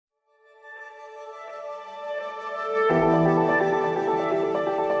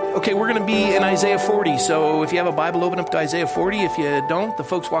Okay, we're going to be in Isaiah 40. So if you have a Bible, open up to Isaiah 40. If you don't, the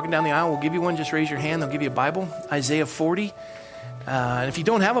folks walking down the aisle will give you one. Just raise your hand. They'll give you a Bible. Isaiah 40. And if you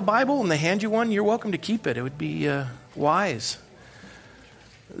don't have a Bible and they hand you one, you're welcome to keep it. It would be wise.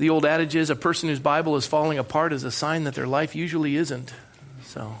 The old adage is a person whose Bible is falling apart is a sign that their life usually isn't.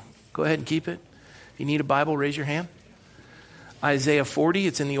 So go ahead and keep it. If you need a Bible, raise your hand. Isaiah 40,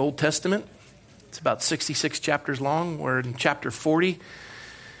 it's in the Old Testament. It's about 66 chapters long. We're in chapter 40.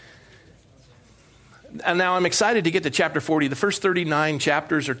 And now I'm excited to get to chapter 40. The first 39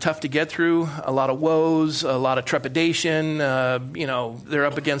 chapters are tough to get through. A lot of woes, a lot of trepidation. They're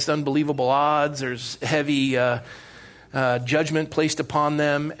up against unbelievable odds. There's heavy judgment placed upon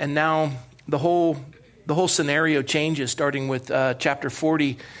them. And now the whole scenario changes, starting with chapter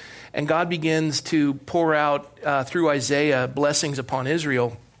 40. And God begins to pour out through Isaiah blessings upon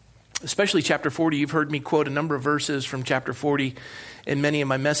Israel. Especially chapter 40. You've heard me quote a number of verses from chapter 40 in many of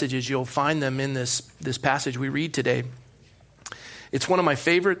my messages. You'll find them in this passage we read today. It's one of my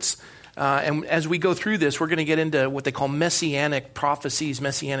favorites. And as we go through this, we're going to get into what they call messianic prophecies,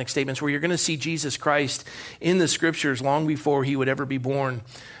 messianic statements, where you're going to see Jesus Christ in the scriptures long before he would ever be born.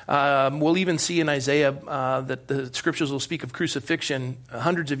 We'll even see in Isaiah that the scriptures will speak of crucifixion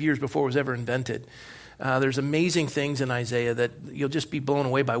hundreds of years before it was ever invented. There's amazing things in Isaiah that you'll just be blown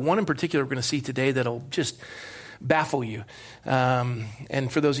away by. One in particular we're going to see today that'll just baffle you.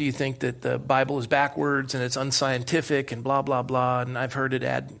 And for those of you who think that the Bible is backwards and it's unscientific and blah, blah, blah, and I've heard it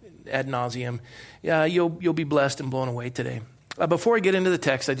ad nauseum, you'll be blessed and blown away today. Before I get into the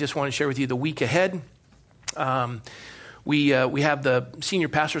text, I just want to share with you the week ahead. We have the Senior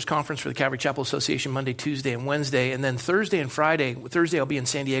Pastors Conference for the Calvary Chapel Association Monday, Tuesday, and Wednesday. And then Thursday and Friday. Thursday I'll be in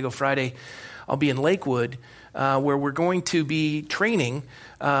San Diego. Friday I'll be in Lakewood, where we're going to be training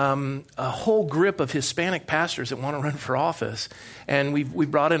a whole grip of Hispanic pastors that want to run for office. And we've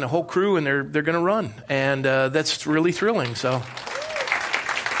brought in a whole crew, and they're going to run. And that's really thrilling. So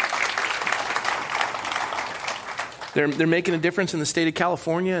they're making a difference in the state of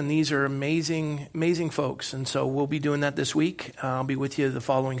California, and these are amazing, amazing folks. And so we'll be doing that this week. I'll be with you the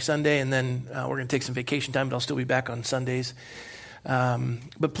following Sunday, and then we're going to take some vacation time, but I'll still be back on Sundays.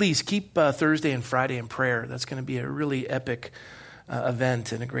 But please keep Thursday and Friday in prayer. That's going to be a really epic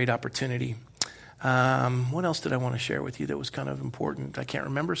event and a great opportunity. What else did I want to share with you that was kind of important? I can't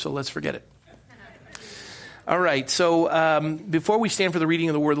remember, so let's forget it. All right, so before we stand for the reading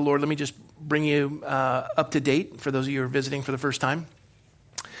of the Word of the Lord, let me just bring you up to date for those of you who are visiting for the first time.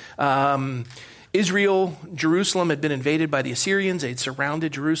 Israel, Jerusalem had been invaded by the Assyrians. They had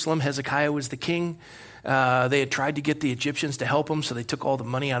surrounded Jerusalem. Hezekiah was the king. They had tried to get the Egyptians to help them, so they took all the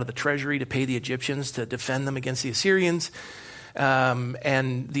money out of the treasury to pay the Egyptians to defend them against the Assyrians.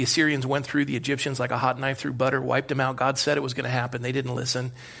 And the Assyrians went through the Egyptians like a hot knife through butter, wiped them out. God said it was going to happen. They didn't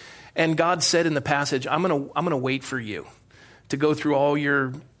listen. And God said in the passage, I'm going to wait for you to go through all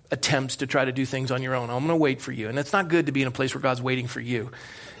your attempts to try to do things on your own. I'm going to wait for you. And it's not good to be in a place where God's waiting for you.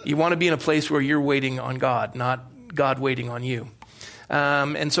 You want to be in a place where you're waiting on God, not God waiting on you.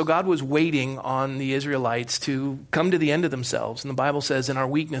 And so God was waiting on the Israelites to come to the end of themselves. And the Bible says, in our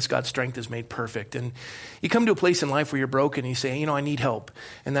weakness, God's strength is made perfect. And you come to a place in life where you're broken and you say, I need help.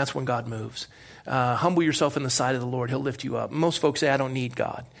 And that's when God moves. Humble yourself in the sight of the Lord. He'll lift you up. Most folks say, I don't need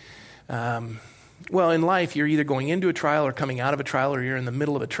God. Well, in life, you're either going into a trial or coming out of a trial, or you're in the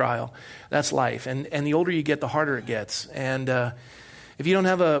middle of a trial. That's life. And the older you get, the harder it gets. And if you don't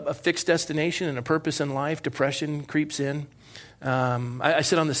have a fixed destination and a purpose in life, depression creeps in. I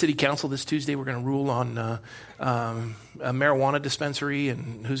sit on the city council this Tuesday. We're going to rule on a marijuana dispensary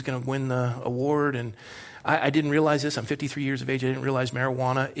and who's going to win the award. And I didn't realize this. I'm 53 years of age. I didn't realize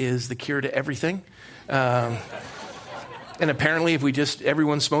marijuana is the cure to everything. And apparently, if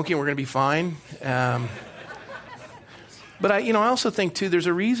everyone's smoking, we're going to be fine. But I also think too, there's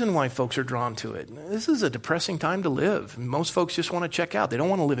a reason why folks are drawn to it. This is a depressing time to live. Most folks just want to check out. They don't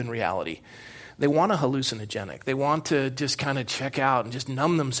want to live in reality. They want a hallucinogenic. They want to just kind of check out and just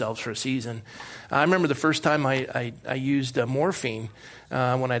numb themselves for a season. I remember the first time I used morphine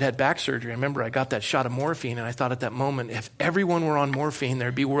when I'd had back surgery. I remember I got that shot of morphine, and I thought at that moment, if everyone were on morphine,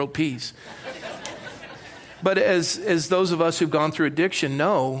 there'd be world peace. But as those of us who've gone through addiction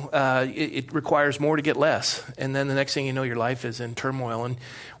know, it requires more to get less. And then the next thing you know, your life is in turmoil. And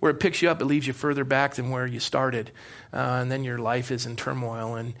where it picks you up, it leaves you further back than where you started. And then your life is in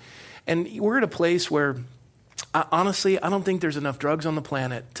turmoil. And we're at a place where, honestly, I don't think there's enough drugs on the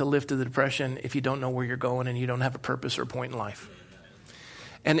planet to lift the depression if you don't know where you're going and you don't have a purpose or a point in life.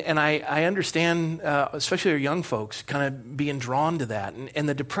 And I understand, especially our young folks, kind of being drawn to that. And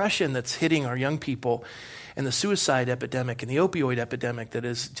the depression that's hitting our young people, and the suicide epidemic and the opioid epidemic that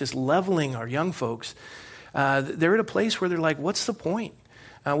is just leveling our young folks, they're at a place where they're like, what's the point?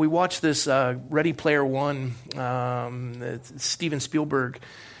 We watched this Ready Player One, Steven Spielberg,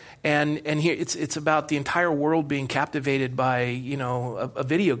 and here it's about the entire world being captivated by a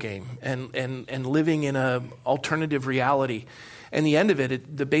video game and living in a alternative reality. And the end of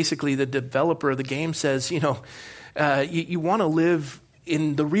it, basically the developer of the game says, you want to live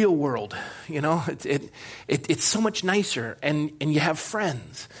in the real world. It's so much nicer, and you have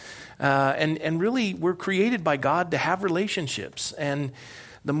friends, and really we're created by God to have relationships. And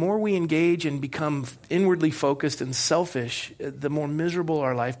the more we engage and become inwardly focused and selfish, the more miserable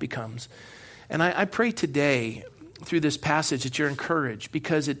our life becomes. And I pray today through this passage that you're encouraged,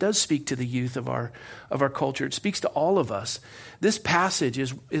 because it does speak to the youth of our culture. It speaks to all of us. This passage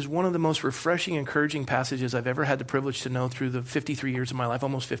is one of the most refreshing, encouraging passages I've ever had the privilege to know through the 53 years of my life,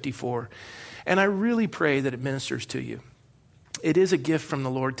 almost 54. And I really pray that it ministers to you. It is a gift from the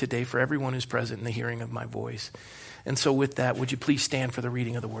Lord today for everyone who's present in the hearing of my voice. And so with that, would you please stand for the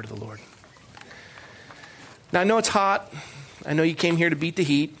reading of the word of the Lord? Now, I know it's hot. I know you came here to beat the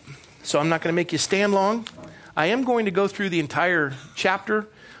heat, so I'm not going to make you stand long. I am going to go through the entire chapter,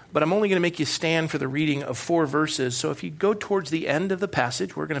 but I'm only going to make you stand for the reading of 4 verses. So if you go towards the end of the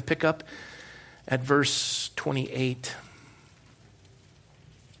passage, we're going to pick up at verse 28.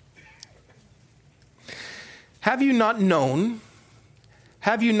 Have you not known?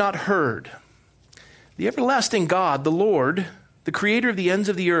 Have you not heard? The everlasting God, the Lord, the creator of the ends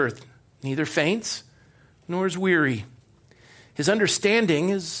of the earth, neither faints nor is weary. His understanding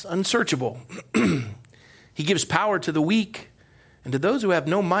is unsearchable. He gives power to the weak, and to those who have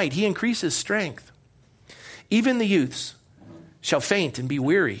no might, he increases strength. Even the youths shall faint and be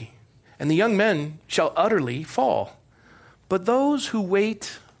weary, and the young men shall utterly fall. But those who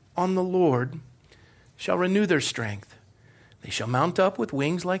wait on the Lord shall renew their strength. They shall mount up with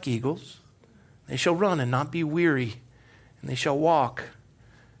wings like eagles. They shall run and not be weary, and they shall walk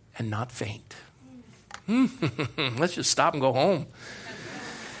and not faint. Let's just stop and go home.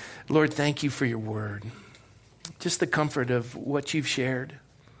 Lord, thank you for your word. Just the comfort of what you've shared,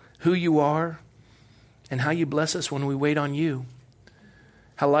 who you are, and how you bless us when we wait on you.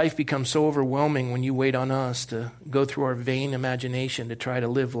 How life becomes so overwhelming when you wait on us to go through our vain imagination to try to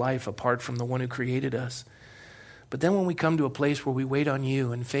live life apart from the one who created us. But then when we come to a place where we wait on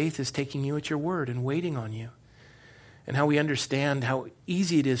you, and faith is taking you at your word and waiting on you, and how we understand how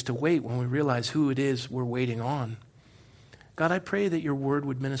easy it is to wait when we realize who it is we're waiting on. God, I pray that your word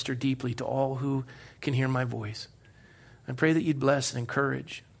would minister deeply to all who can hear my voice. I pray that you'd bless and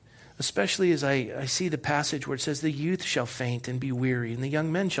encourage, especially as I see the passage where it says, the youth shall faint and be weary, and the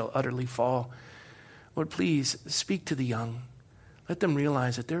young men shall utterly fall. Lord, please speak to the young. Let them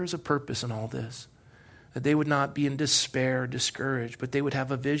realize that there is a purpose in all this, that they would not be in despair, discouraged, but they would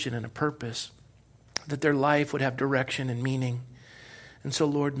have a vision and a purpose, that their life would have direction and meaning. And so,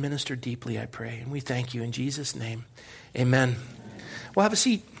 Lord, minister deeply, I pray. And we thank you in Jesus' name. Amen. Well, have a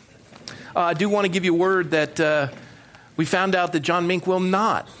seat. I do want to give you a word that we found out that John Mink will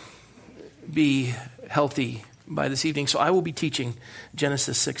not be healthy by this evening. So I will be teaching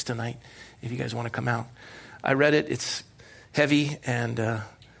Genesis 6 tonight, if you guys want to come out. I read it. It's heavy, and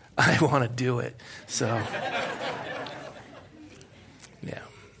I want to do it. So, yeah.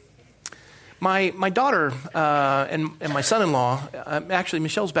 My daughter and my son-in-law, actually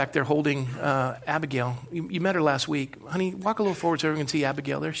Michelle's back there holding Abigail. You met her last week. Honey, walk a little forward so everyone can see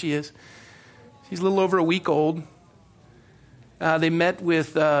Abigail. There she is. She's a little over a week old. They met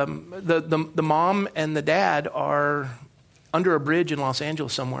with the mom and the dad are under a bridge in Los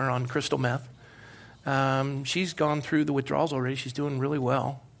Angeles somewhere on crystal meth. She's gone through the withdrawals already. She's doing really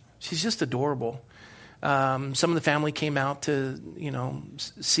well. She's just adorable. Some of the family came out to,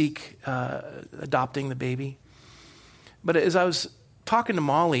 seek adopting the baby. But as I was talking to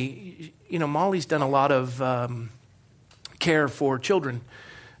Molly, Molly's done a lot of care for children,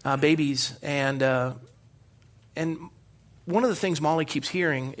 babies, and one of the things Molly keeps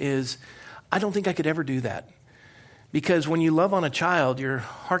hearing is, I don't think I could ever do that. Because when you love on a child, your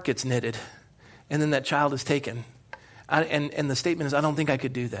heart gets knitted, and then that child is taken. And the statement is, I don't think I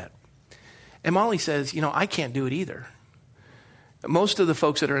could do that. And Molly says, I can't do it either. Most of the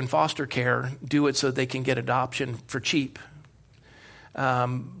folks that are in foster care do it so they can get adoption for cheap.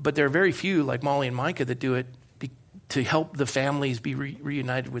 But there are very few, like Molly and Micah, that do it to help the families be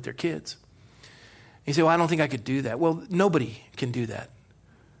reunited with their kids. You say, well, I don't think I could do that. Well, nobody can do that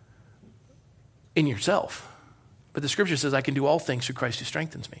in yourself. But the scripture says I can do all things through Christ who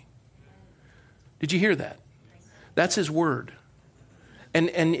strengthens me. Did you hear that? That's his word. And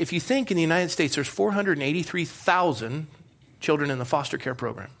if you think in the United States, there's 483,000 children in the foster care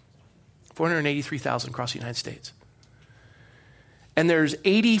program. 483,000 across the United States. And there's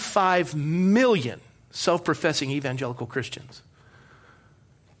 85 million self-professing evangelical Christians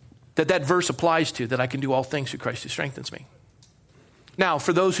that verse applies to, that I can do all things through Christ who strengthens me. Now,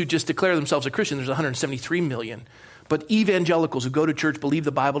 for those who just declare themselves a Christian, there's 173 million. But evangelicals who go to church, believe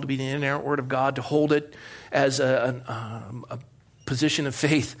the Bible to be the inerrant word of God, to hold it as a position of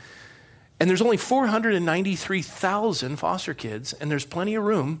faith. And there's only 493,000 foster kids, and there's plenty of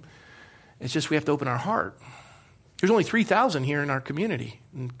room. It's just we have to open our heart. There's only 3,000 here in our community,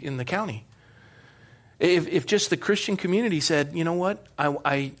 in the county. If just the Christian community said, you know what,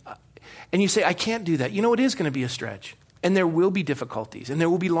 and you say, I can't do that. You know, it is going to be a stretch. And there will be difficulties, and there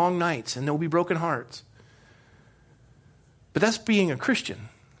will be long nights, and there will be broken hearts. But that's being a Christian.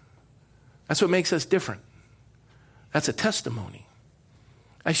 That's what makes us different. That's a testimony.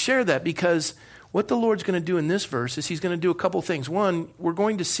 I share that because what the Lord's going to do in this verse is he's going to do a couple things. One, we're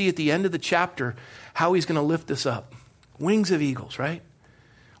going to see at the end of the chapter how he's going to lift us up. Wings of eagles, right?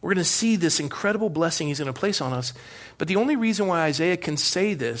 We're going to see this incredible blessing he's going to place on us. But the only reason why Isaiah can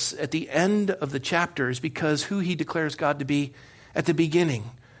say this at the end of the chapter is because who he declares God to be at the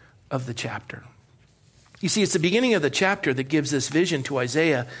beginning of the chapter. You see, it's the beginning of the chapter that gives this vision to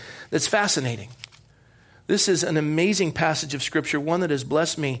Isaiah that's fascinating. This is an amazing passage of Scripture, one that has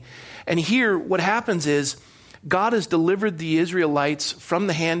blessed me. And here, what happens is God has delivered the Israelites from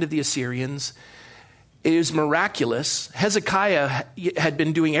the hand of the Assyrians. It is miraculous. Hezekiah had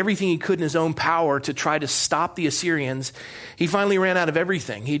been doing everything he could in his own power to try to stop the Assyrians. He finally ran out of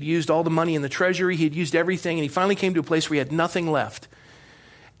everything. He'd used all the money in the treasury. He'd used everything. And he finally came to a place where he had nothing left.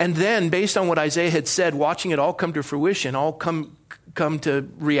 And then, based on what Isaiah had said, watching it all come to fruition, all come to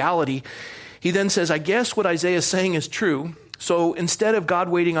reality, he then says, I guess what Isaiah is saying is true. So instead of God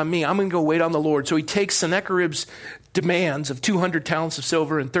waiting on me, I'm going to go wait on the Lord. So he takes Sennacherib's demands of 200 talents of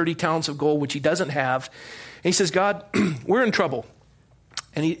silver and 30 talents of gold, which he doesn't have. And he says, God, we're in trouble.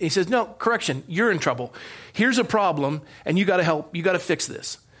 And he says, no, correction, you're in trouble. Here's a problem, and you got to help. You got to fix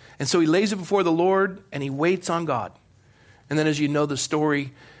this. And so he lays it before the Lord, and he waits on God. And then as you know the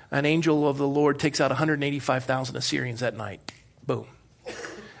story, an angel of the Lord takes out 185,000 Assyrians that night. Boom.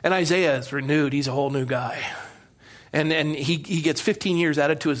 And Isaiah is renewed. He's a whole new guy. And he gets 15 years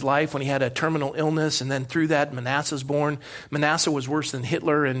added to his life when he had a terminal illness. And then through that, Manasseh's born. Manasseh was worse than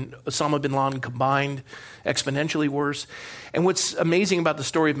Hitler and Osama bin Laden combined, exponentially worse. And what's amazing about the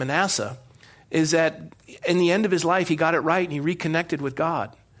story of Manasseh is that in the end of his life, he got it right and he reconnected with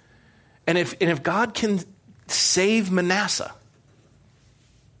God. And if God can save Manasseh,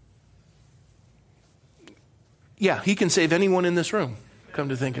 yeah, he can save anyone in this room, come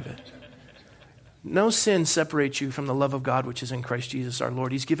to think of it. No sin separates you from the love of God, which is in Christ Jesus our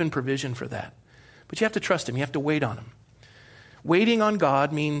Lord. He's given provision for that. But you have to trust him. You have to wait on him. Waiting on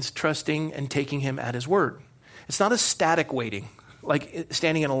God means trusting and taking him at his word. It's not a static waiting, like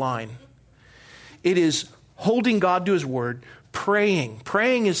standing in a line. It is holding God to his word, praying.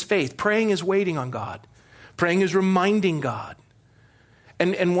 Praying is faith. Praying is waiting on God. Praying is reminding God.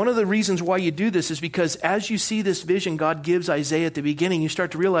 And one of the reasons why you do this is because as you see this vision God gives Isaiah at the beginning, you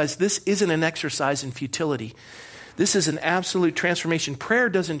start to realize this isn't an exercise in futility. This is an absolute transformation. Prayer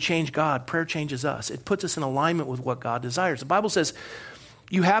doesn't change God. Prayer changes us. It puts us in alignment with what God desires. The Bible says,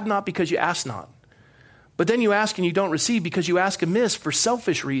 you have not because you ask not. But then you ask and you don't receive because you ask amiss for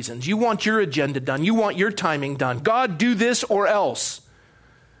selfish reasons. You want your agenda done. You want your timing done. God, do this or else.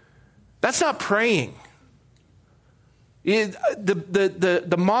 That's not praying.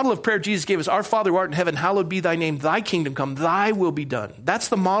 The model of prayer Jesus gave us, our Father who art in heaven, hallowed be thy name, thy kingdom come, thy will be done. That's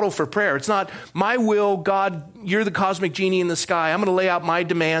the model for prayer. It's not my will, God, you're the cosmic genie in the sky. I'm going to lay out my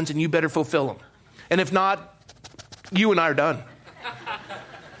demands and you better fulfill them. And if not, you and I are done.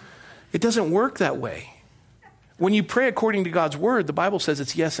 It doesn't work that way. When you pray according to God's word, the Bible says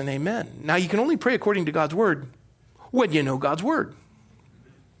it's yes and amen. Now you can only pray according to God's word when you know God's word.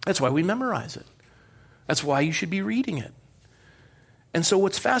 That's why we memorize it. That's why you should be reading it. And so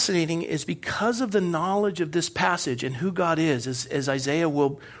what's fascinating is because of the knowledge of this passage and who God is, as Isaiah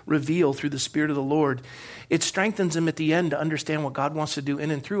will reveal through the Spirit of the Lord, it strengthens him at the end to understand what God wants to do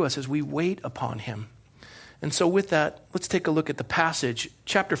in and through us as we wait upon him. And so with that, let's take a look at the passage,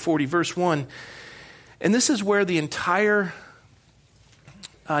 chapter 40, verse 1. And this is where the entire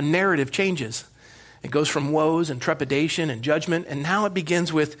narrative changes. It goes from woes and trepidation and judgment, and now it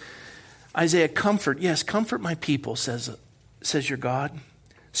begins with Isaiah, comfort. Yes, comfort my people, says your God.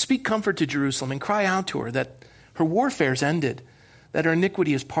 Speak comfort to Jerusalem and cry out to her that Her warfare's ended, that her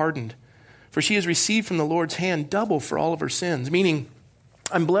iniquity is pardoned. For she has received from the Lord's hand double for all of her sins. Meaning,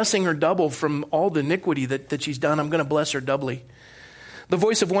 I'm blessing her double from all the iniquity that she's done. I'm going to bless her doubly. The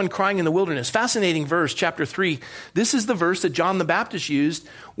voice of one crying in the wilderness. Fascinating verse, chapter 3. This is the verse that John the Baptist used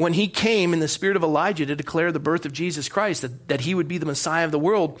when he came in the spirit of Elijah to declare the birth of Jesus Christ, that he would be the Messiah of the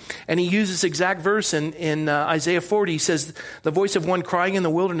world. And he used this exact verse in Isaiah 40. He says, the voice of one crying in the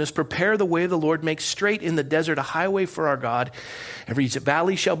wilderness, prepare the way of the Lord, make straight in the desert a highway for our God. Every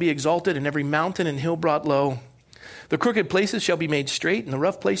valley shall be exalted, and every mountain and hill brought low. The crooked places shall be made straight, and the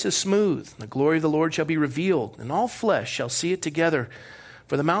rough places smooth. The glory of the Lord shall be revealed, and all flesh shall see it together.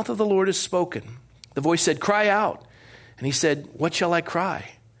 For the mouth of the Lord has spoken. The voice said, cry out. And he said, what shall I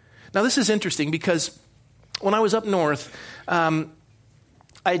cry? Now this is interesting because when I was up north, I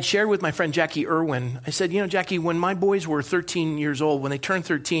had shared with my friend Jackie Irwin. I said, Jackie, when my boys were 13 years old, when they turned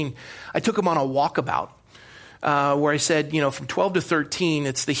 13, I took them on a walkabout. Where I said, from 12 to 13,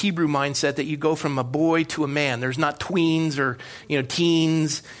 it's the Hebrew mindset that you go from a boy to a man. There's not tweens or,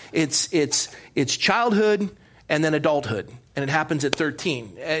 teens. It's childhood and then adulthood. And it happens at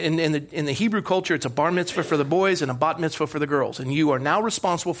 13. In the Hebrew culture, it's a bar mitzvah for the boys and a bat mitzvah for the girls. And you are now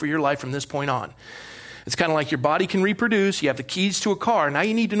responsible for your life from this point on. It's kind of like your body can reproduce. You have the keys to a car. Now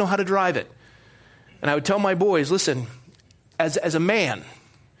you need to know how to drive it. And I would tell my boys, listen, as a man,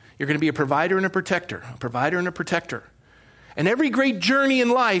 you're going to be a provider and a protector. A provider and a protector. And every great journey in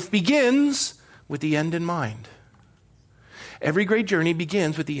life begins with the end in mind. Every great journey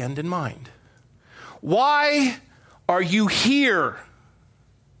begins with the end in mind. Why are you here?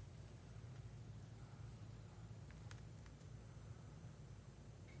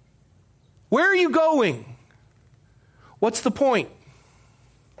 Where are you going? What's the point?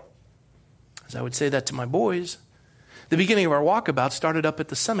 As I would say that to my boys, the beginning of our walkabout started up at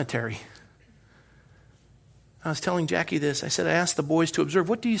the cemetery. I was telling Jackie this. I said, I asked the boys to observe,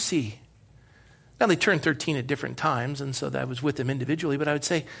 what do you see? Now they turned 13 at different times, and so I was with them individually, but I would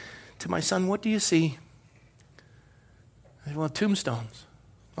say to my son, what do you see? I said, well, tombstones.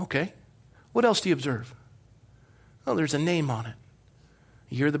 Okay. What else do you observe? Oh, there's a name on it.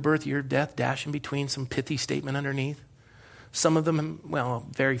 Year of the birth, year of death, dash in between, some pithy statement underneath. Some of them, well,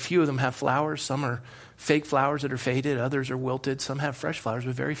 very few of them have flowers. Some are fake flowers that are faded. Others are wilted. Some have fresh flowers,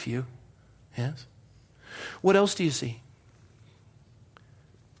 but very few. Yes. What else do you see?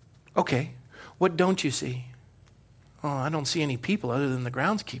 Okay. What don't you see? Oh, I don't see any people other than the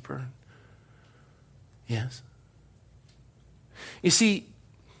groundskeeper. Yes. You see,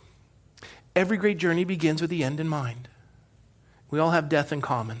 every great journey begins with the end in mind. We all have death in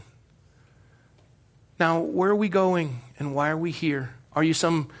common. Now, where are we going and why are we here? Are you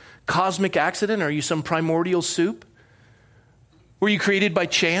some cosmic accident? Are you some primordial soup? Were you created by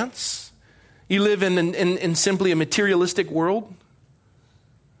chance? You live in simply a materialistic world?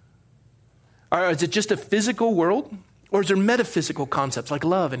 Or is it just a physical world? Or is there metaphysical concepts like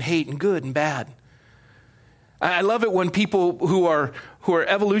love and hate and good and bad? I love it when people who are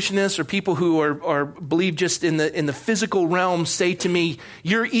evolutionists or people who are believe just in the physical realm say to me,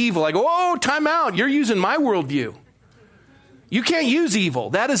 "You're evil." I go, "Oh, time out! You're using my worldview. You can't use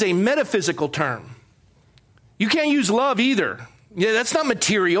evil. That is a metaphysical term. You can't use love either. Yeah, that's not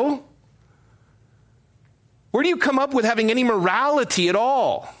material. Where do you come up with having any morality at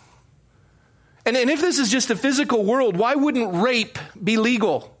all? And if this is just a physical world, why wouldn't rape be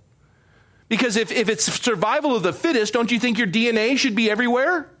legal? Because if it's survival of the fittest, don't you think your DNA should be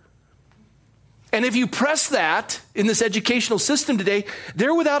everywhere? And if you press that in this educational system today,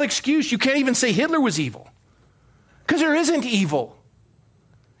 they're without excuse. You can't even say Hitler was evil. Because there isn't evil.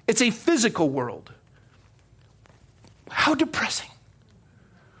 It's a physical world. How depressing.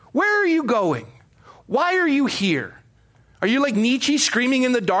 Where are you going? Why are you here? Are you like Nietzsche screaming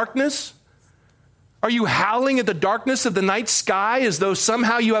in the darkness? Are you howling at the darkness of the night sky as though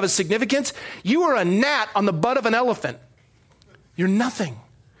somehow you have a significance? You are a gnat on the butt of an elephant. You're nothing.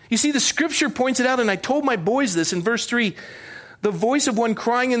 You see, the scripture points it out, and I told my boys this in verse 3, the voice of one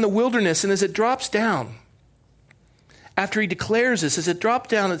crying in the wilderness, and as it drops down, after he declares this, as it drops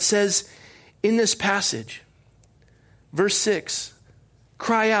down, it says in this passage, verse 6,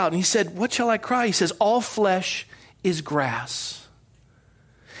 cry out. And he said, what shall I cry? He says, all flesh is grass.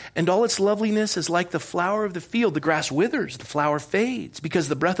 And all its loveliness is like the flower of the field. The grass withers, the flower fades, because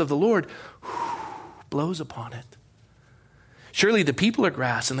the breath of the Lord blows upon it. Surely the people are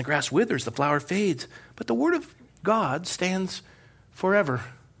grass, and the grass withers, the flower fades. But the word of God stands forever.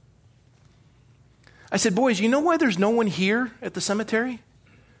 I said, boys, you know why there's no one here at the cemetery?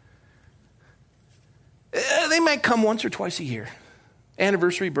 They might come once or twice a year.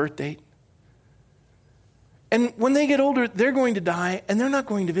 Anniversary, birth date. And when they get older, they're going to die, and they're not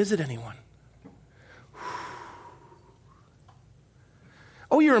going to visit anyone.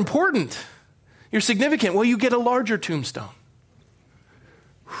 Oh, you're important. You're significant. Well, you get a larger tombstone.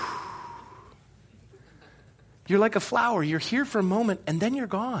 You're like a flower. You're here for a moment, and then you're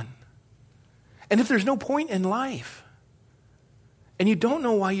gone. And if there's no point in life, and you don't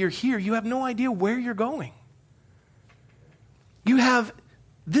know why you're here, you have no idea where you're going. You have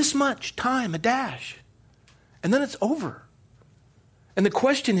this much time, a dash, and then it's over. And the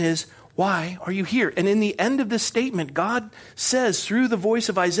question is, why are you here? And in the end of this statement, God says through the voice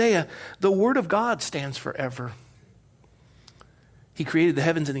of Isaiah, the word of God stands forever. He created the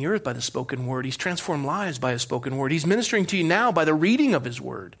heavens and the earth by the spoken word. He's transformed lives by a spoken word. He's ministering to you now by the reading of his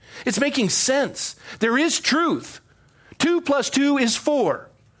word. It's making sense. There is truth. 2 + 2 is 4.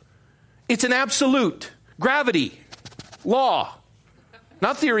 It's an absolute. Gravity. Law.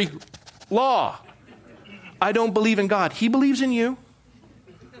 Not theory. Law. I don't believe in God. He believes in you.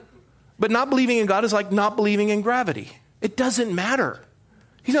 But not believing in God is like not believing in gravity. It doesn't matter.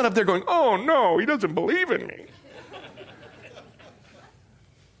 He's not up there going, oh no, he doesn't believe in me.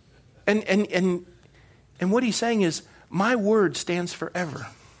 And what he's saying is, my word stands forever.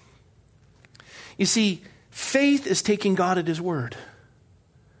 You see, faith is taking God at his word.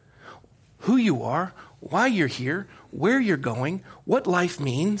 Who you are, why you're here, where you're going, what life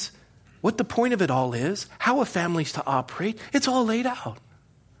means, what the point of it all is, how a family's to operate, it's all laid out.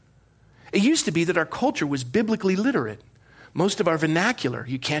 It used to be that our culture was biblically literate. Most of our vernacular,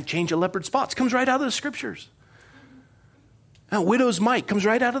 you can't change a leopard's spots, comes right out of the scriptures. Now, widow's mite comes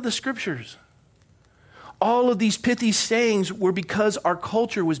right out of the scriptures. All of these pithy sayings were because our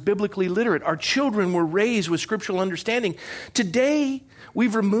culture was biblically literate. Our children were raised with scriptural understanding. Today,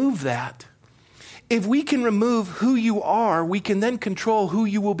 we've removed that. If we can remove who you are, we can then control who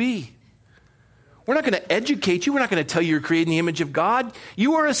you will be. We're not going to educate you. We're not going to tell you you're created in the image of God.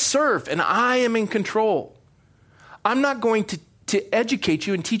 You are a serf, and I am in control. I'm not going to educate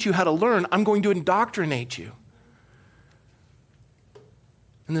you and teach you how to learn. I'm going to indoctrinate you.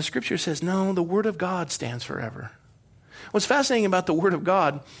 And the scripture says, no, the word of God stands forever. What's fascinating about the word of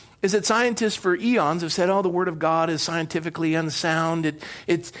God is that scientists for eons have said, oh, the word of God is scientifically unsound.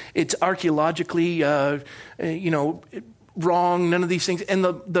 It's archaeologically, wrong, none of these things. And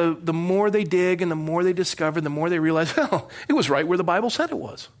the more they dig and the more they discover, the more they realize, well, it was right where the Bible said it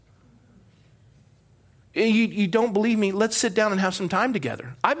was. You don't believe me? Let's sit down and have some time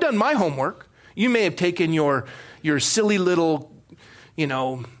together. I've done my homework. You may have taken your silly little,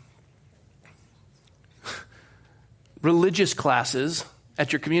 religious classes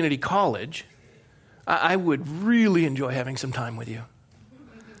at your community college. I would really enjoy having some time with you.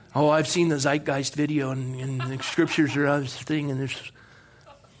 Oh, I've seen the Zeitgeist video and the scriptures are other thing, and there's,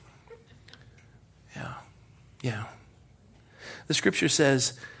 yeah. The scripture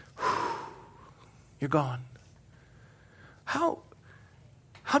says, you're gone. How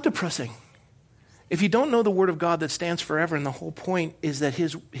depressing. If you don't know the word of God that stands forever, and the whole point is that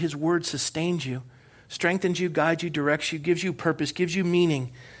his word sustains you, strengthens you, guides you, directs you, gives you purpose, gives you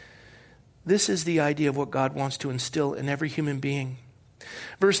meaning. This is the idea of what God wants to instill in every human being.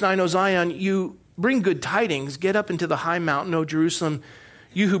 Verse 9, O Zion, you bring good tidings. Get up into the high mountain, O Jerusalem.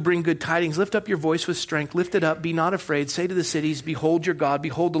 You who bring good tidings, lift up your voice with strength. Lift it up. Be not afraid. Say to the cities, behold your God.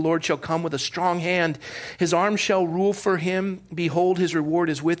 Behold, the Lord shall come with a strong hand. His arm shall rule for him. Behold, his reward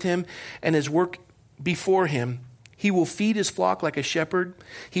is with him, and his work before him. He will feed his flock like a shepherd.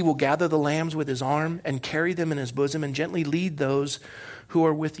 He will gather the lambs with his arm and carry them in his bosom and gently lead those who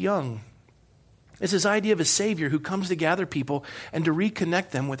are with young. It's this idea of a Savior who comes to gather people and to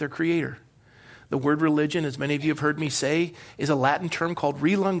reconnect them with their Creator. The word religion, as many of you have heard me say, is a Latin term called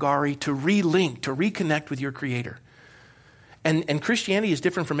relungare, to relink, to reconnect with your Creator. And Christianity is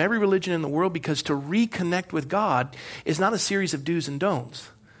different from every religion in the world because to reconnect with God is not a series of do's and don'ts.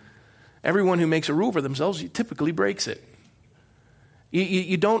 Everyone who makes a rule for themselves typically breaks it.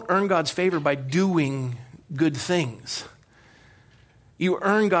 You don't earn God's favor by doing good things. You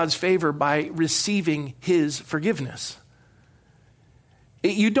earn God's favor by receiving his forgiveness.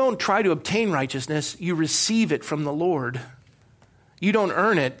 You don't try to obtain righteousness. You receive it from the Lord. You don't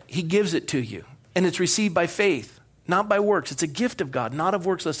earn it. He gives it to you. And it's received by faith, not by works. It's a gift of God, not of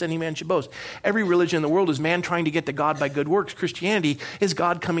works, lest any man should boast. Every religion in the world is man trying to get to God by good works. Christianity is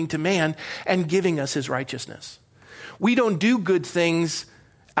God coming to man and giving us his righteousness. We don't do good things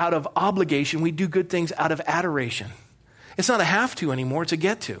out of obligation. We do good things out of adoration. It's not a have to anymore. It's a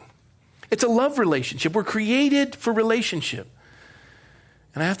get to. It's a love relationship. We're created for relationship.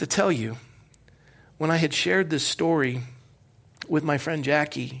 And I have to tell you, when I had shared this story with my friend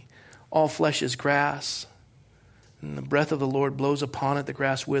Jackie, all flesh is grass, And the breath of the Lord blows upon it, the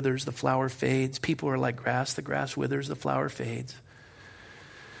grass withers, the flower fades. People are like grass, the grass withers, the flower fades.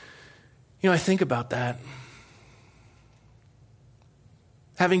 I think about that.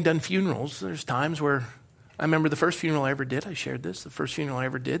 Having done funerals, there's times where I remember the first funeral I ever did, I shared this, the first funeral I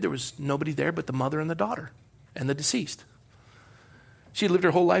ever did, there was nobody there but the mother and the daughter and the deceased. She had lived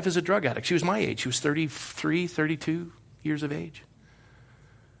her whole life as a drug addict. She was my age. She was 33, 32 years of age.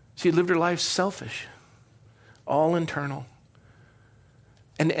 She had lived her life selfish, all internal.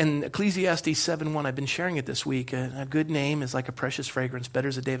 And Ecclesiastes 7:1, I've been sharing it this week. A good name is like a precious fragrance, better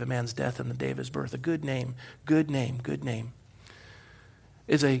is the day of a man's death than the day of his birth. A good name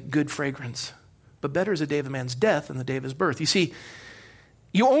is a good fragrance. But better is the day of a man's death than the day of his birth. You see,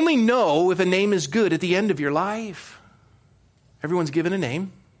 you only know if a name is good at the end of your life. Everyone's given a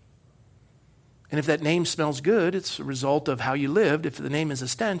name. And if that name smells good, it's a result of how you lived. If the name is a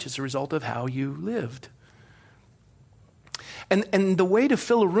stench, it's a result of how you lived. And the way to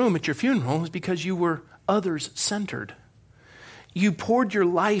fill a room at your funeral is because you were others-centered. You poured your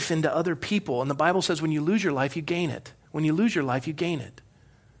life into other people. And the Bible says when you lose your life, you gain it. When you lose your life, you gain it.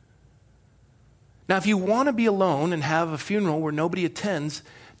 Now, if you want to be alone and have a funeral where nobody attends,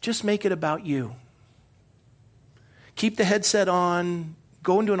 just make it about you. Keep the headset on,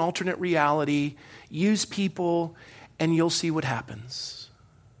 go into an alternate reality, use people, and you'll see what happens.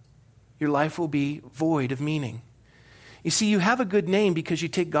 Your life will be void of meaning. You see, you have a good name because you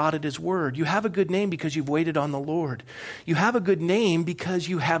take God at his word. You have a good name because you've waited on the Lord. You have a good name because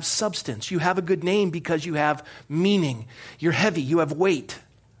you have substance. You have a good name because you have meaning. You're heavy. You have weight.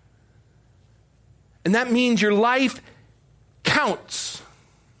 And that means your life counts.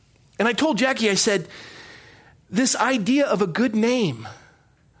 And I told Jackie, I said, this idea of a good name.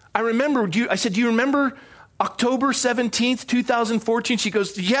 I said, do you remember October 17th, 2014? She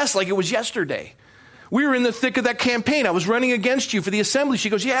goes, yes, like it was yesterday. We were in the thick of that campaign. I was running against you for the assembly. She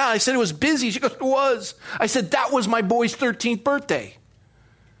goes, yeah. I said it was busy. She goes, it was. I said, that was my boy's 13th birthday.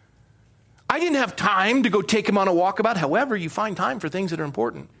 I didn't have time to go take him on a walkabout. However, you find time for things that are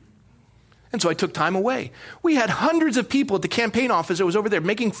important. And so I took time away. We had hundreds of people at the campaign office that was over there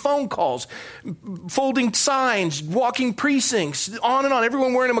making phone calls, folding signs, walking precincts, on and on.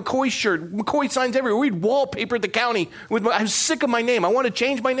 Everyone wearing a McCoy shirt, McCoy signs everywhere. We'd wallpaper the county. I was sick of my name. I want to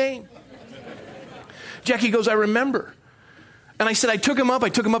change my name. Jackie goes, I remember. And I said, I took him up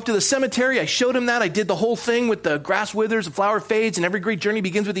to the cemetery. I showed him that. I did the whole thing with the grass withers, the flower fades, and every great journey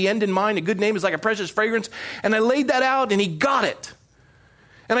begins with the end in mind. A good name is like a precious fragrance. And I laid that out, and he got it.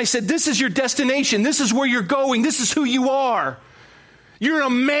 And I said, this is your destination. This is where you're going. This is who you are. You're a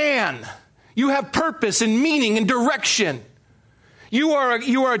man. You have purpose and meaning and direction. You are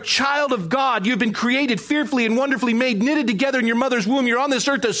a child of God. You've been created fearfully and wonderfully made, knitted together in your mother's womb. You're on this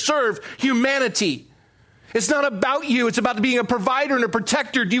earth to serve humanity. It's not about you. It's about being a provider and a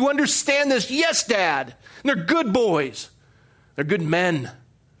protector. Do you understand this? Yes, Dad. And they're good boys. They're good men.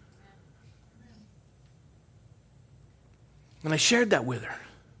 And I shared that with her.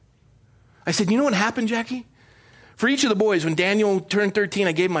 I said, you know what happened, Jackie? For each of the boys, when Daniel turned 13,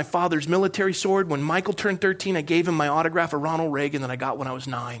 I gave him my father's military sword. When Michael turned 13, I gave him my autograph of Ronald Reagan that I got when I was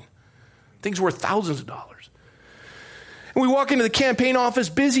 9. Things worth thousands of dollars. And we walk into the campaign office,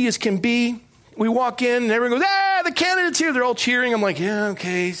 busy as can be. We walk in and everyone goes, the candidate's here. They're all cheering. I'm like, yeah,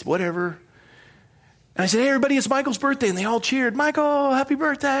 okay, whatever. And I said, hey, everybody, it's Michael's birthday. And they all cheered, Michael, happy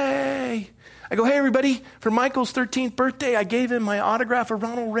birthday. I go, hey, everybody, for Michael's 13th birthday, I gave him my autograph of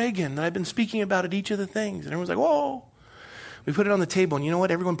Ronald Reagan. And I've been speaking about it each of the things. And everyone's like, whoa. We put it on the table. And you know what?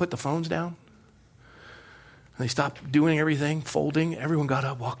 Everyone put the phones down. And they stopped doing everything, folding. Everyone got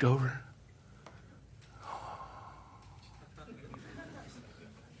up, walked over.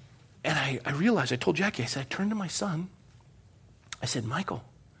 And I realized, I told Jackie, I said, I turned to my son. I said, Michael,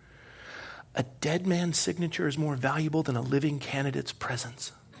 a dead man's signature is more valuable than a living candidate's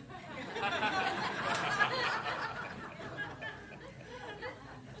presence.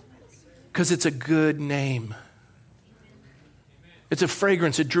 Because it's a good name. It's a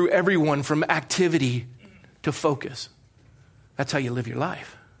fragrance. It drew everyone from activity to focus. That's how you live your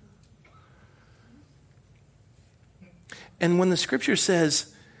life. And when the scripture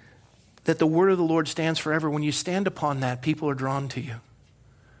says that the word of the Lord stands forever, when you stand upon that, people are drawn to you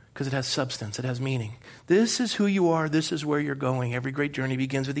because it has substance, it has meaning. This is who you are. This is where you're going. Every great journey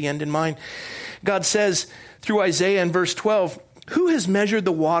begins with the end in mind. God says through Isaiah in verse 12, who has measured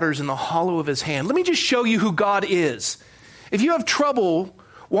the waters in the hollow of his hand? Let me just show you who God is. If you have trouble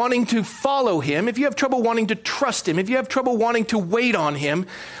wanting to follow him, if you have trouble wanting to trust him, if you have trouble wanting to wait on him,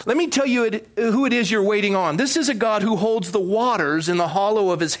 let me tell you who it is you're waiting on. This is a God who holds the waters in the hollow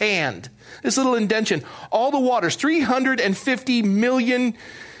of his hand. This little indention, all the waters, 350 million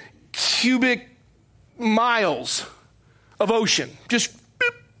cubic miles of ocean. Just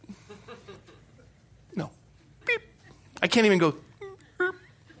beep. No. Beep. I can't even go beep.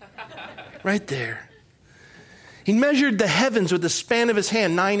 Right there. He measured the heavens with the span of his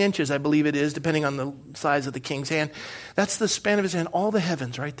hand, 9 inches, I believe it is, depending on the size of the king's hand. That's the span of his hand, all the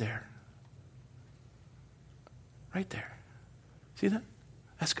heavens right there. Right there. See that?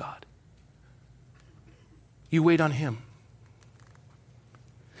 That's God. You wait on him.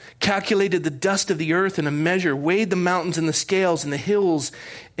 Calculated the dust of the earth in a measure, weighed the mountains in the scales and the hills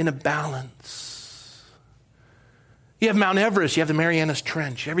in a balance. You have Mount Everest, you have the Marianas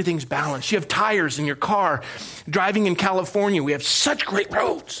Trench, everything's balanced. You have tires in your car. Driving in California, we have such great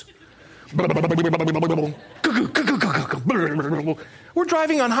roads. We're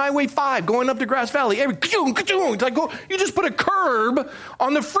driving on Highway 5, going up to Grass Valley. It's like you just put a curb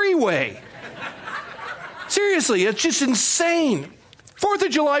on the freeway. Seriously, it's just insane. 4th of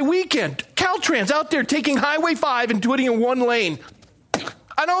July weekend, Caltrans out there taking Highway 5 and putting it in one lane.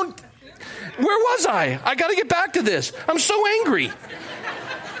 Where was I? I got to get back to this. I'm so angry.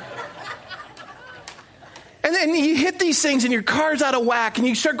 And then you hit these things and your car's out of whack and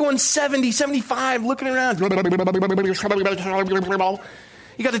you start going 70, 75, looking around. You got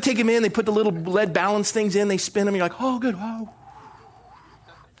to take them in. They put the little lead balance things in. They spin them. You're like, oh, good. Oh.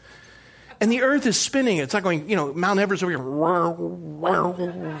 And the earth is spinning. It's not going, Mount Everest over here.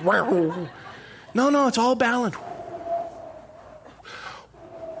 No, it's all balanced.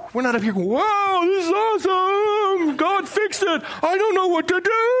 We're not up here going, wow, this is awesome. God fixed it. I don't know what to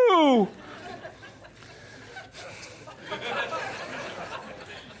do.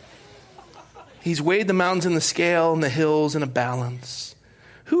 He's weighed the mountains in the scale and the hills in a balance.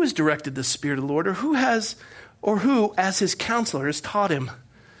 Who has directed the Spirit of the Lord, or who, as his counselor, has taught him?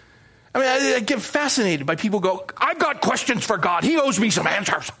 I mean, I get fascinated by people who go, I've got questions for God. He owes me some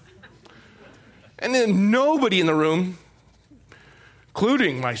answers. And then nobody in the room,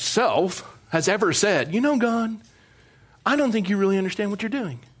 including myself, has ever said, God, I don't think you really understand what you're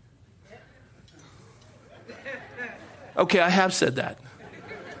doing. Okay, I have said that.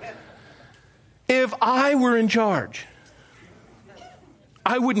 If I were in charge,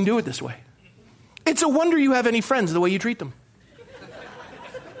 I wouldn't do it this way. It's a wonder you have any friends the way you treat them.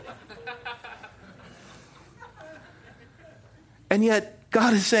 And yet,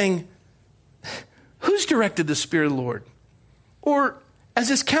 God is saying, who's directed the Spirit of the Lord? Or, as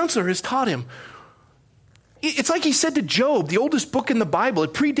his counselor has taught him. It's like he said to Job, the oldest book in the Bible.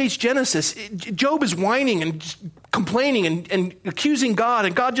 It predates Genesis. Job is whining and complaining and accusing God.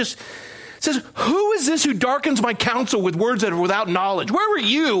 And God just says, who is this who darkens my counsel with words that are without knowledge? Where were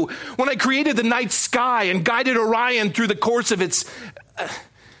you when I created the night sky and guided Orion through the course of its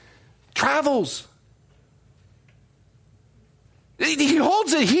travels? He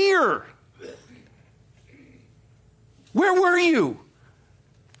holds it here. Where were you?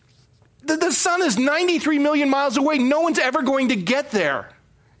 The sun is 93 million miles away. No one's ever going to get there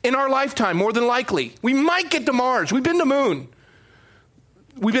in our lifetime, more than likely. We might get to Mars. We've been to the moon.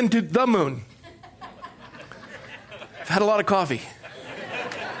 We've been to the moon. I've had a lot of coffee.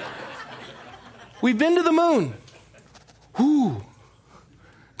 We've been to the moon. Whoo.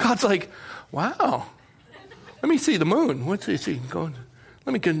 God's like, wow. Let me see the moon. What's he see? Going.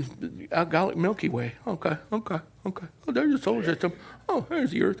 Let me get Milky Way. Okay. Oh, there's the solar system. Oh, there's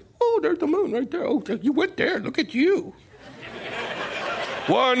the Earth. Oh, there's the moon right there. Oh, you went there. Look at you.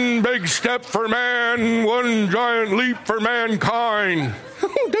 One big step for man, one giant leap for mankind.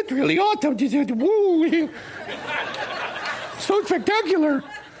 Oh, that's really awesome. Woo. So spectacular.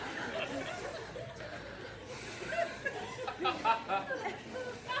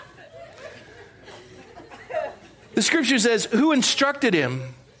 The scripture says, who instructed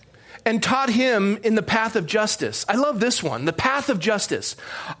him and taught him in the path of justice? I love this one, the path of justice.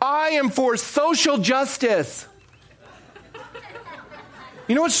 I am for social justice.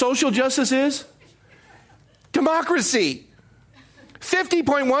 You know what social justice is? Democracy.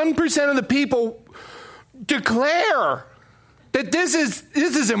 50.1% of the people declare that this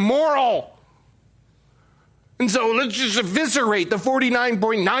is immoral. And so let's just eviscerate the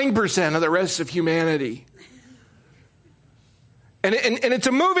 49.9% of the rest of humanity. And it's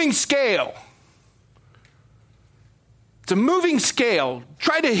a moving scale. It's a moving scale.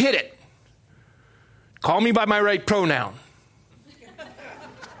 Try to hit it. Call me by my right pronoun.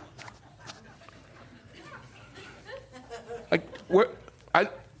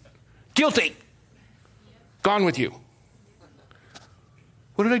 Guilty. Gone with you.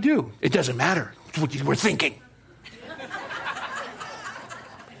 What did I do? It doesn't matter. It's what you were thinking.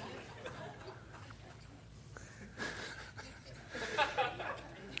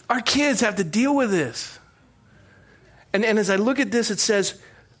 Our kids have to deal with this. And as I look at this, it says,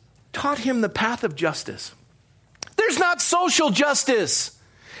 taught him the path of justice. There's not social justice.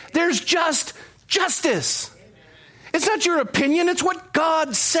 There's just justice. It's not your opinion. It's what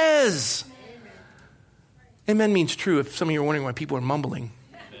God says. Amen means true. If some of you are wondering why people are mumbling.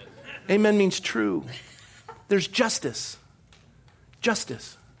 Amen means true. There's justice.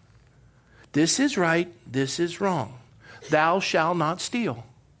 Justice. This is right. This is wrong. Thou shalt not steal.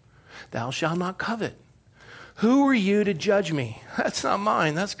 Thou shalt not covet. Who are you to judge me? That's not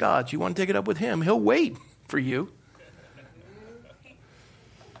mine. That's God's. You want to take it up with him. He'll wait for you.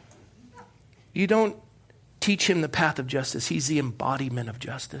 You don't teach him the path of justice. He's the embodiment of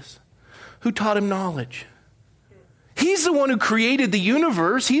justice. Who taught him knowledge? He's the one who created the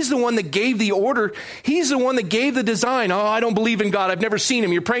universe. He's the one that gave the order. He's the one that gave the design. Oh, I don't believe in God. I've never seen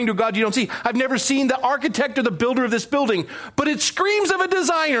him. You're praying to God you don't see. I've never seen the architect or the builder of this building. But it screams of a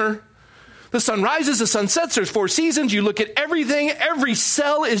designer. The sun rises, the sun sets, there's 4 seasons. You look at everything, every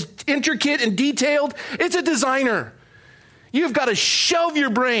cell is intricate and detailed. It's a designer. You've got to shelve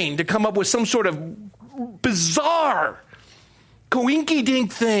your brain to come up with some sort of bizarre,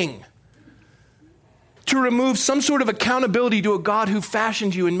 coinky-dink thing to remove some sort of accountability to a God who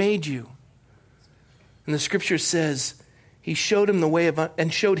fashioned you and made you. And the scripture says, he showed him the way of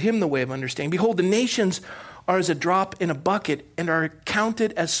understanding. Behold, the nations are as a drop in a bucket and are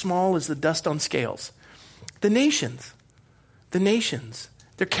counted as small as the dust on scales. The nations,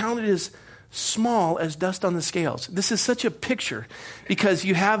 they're counted as small as dust on the scales. This is such a picture because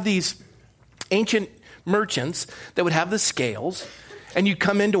you have these ancient merchants that would have the scales, and you'd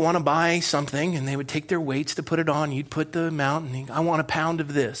come in to want to buy something, and they would take their weights to put it on. You'd put the amount, and I want a pound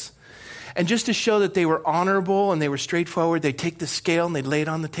of this. And just to show that they were honorable and they were straightforward, they'd take the scale and they'd lay it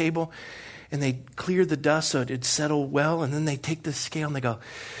on the table, and they'd clear the dust so it'd settle well, and then they'd take the scale and they go,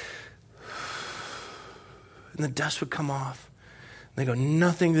 and the dust would come off. And they go,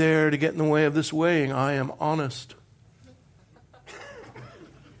 nothing there to get in the way of this weighing. I am honest.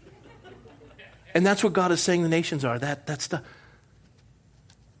 And that's what God is saying the nations are. That's the...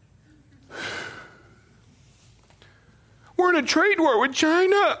 We're in a trade war with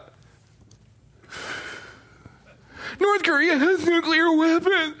China. North Korea has nuclear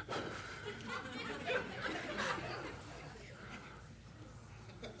weapons.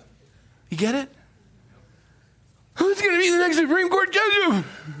 You get it? Who's going to be the next Supreme Court judge?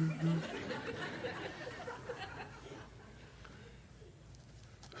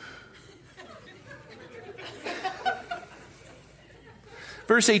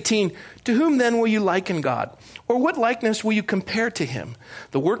 Verse 18, to whom then will you liken God? Or what likeness will you compare to him?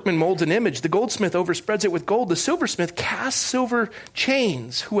 The workman molds an image. The goldsmith overspreads it with gold. The silversmith casts silver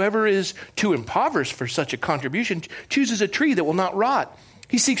chains. Whoever is too impoverished for such a contribution chooses a tree that will not rot.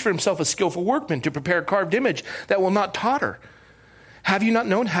 He seeks for himself a skillful workman to prepare a carved image that will not totter. Have you not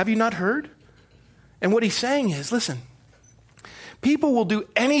known? Have you not heard? And what he's saying is, listen, people will do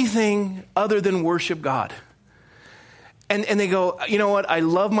anything other than worship God. And they go, you know what? I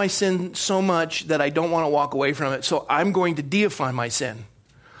love my sin so much that I don't want to walk away from it, so I'm going to deify my sin.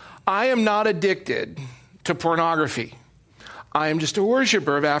 I am not addicted to pornography. I am just a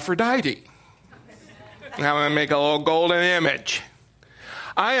worshiper of Aphrodite. And I'm going to make a little golden image.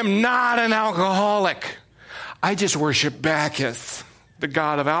 I am not an alcoholic. I just worship Bacchus, the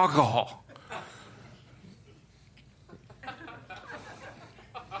god of alcohol.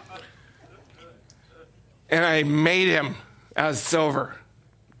 And I made him out of silver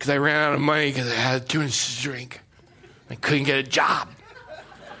because I ran out of money because I had too much to drink. I couldn't get a job.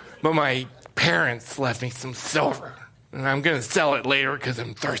 But my parents left me some silver. And I'm going to sell it later because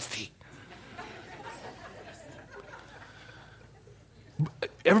I'm thirsty.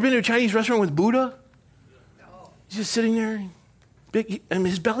 Ever been to a Chinese restaurant with Buddha? He's just sitting there. Big, and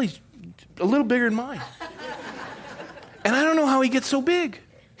his belly's a little bigger than mine. And I don't know how he gets so big.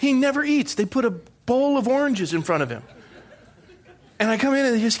 He never eats. They put a bowl of oranges in front of him. And I come in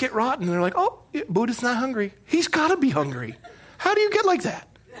and they just get rotten. And they're like, oh, Buddha's not hungry. He's got to be hungry. How do you get like that?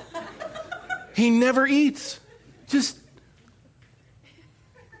 He never eats. He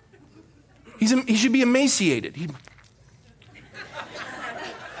should be emaciated.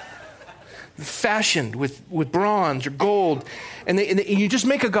 Fashioned with bronze or gold. And you just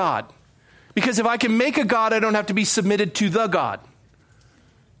make a god. Because if I can make a god, I don't have to be submitted to the God.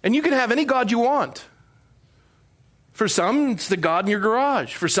 And you can have any God you want. For some, it's the God in your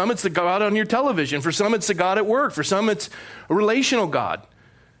garage. For some, it's the God on your television. For some, it's the God at work. For some, it's a relational God.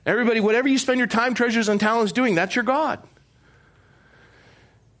 Everybody, whatever you spend your time, treasures, and talents doing, that's your God.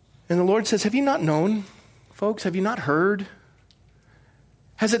 And the Lord says, have you not known, folks? Have you not heard?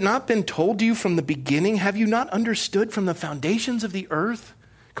 Has it not been told to you from the beginning? Have you not understood from the foundations of the earth?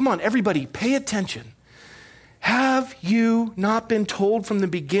 Come on, everybody, pay attention. Have you not been told from the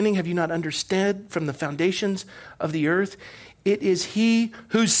beginning? Have you not understood from the foundations of the earth? It is he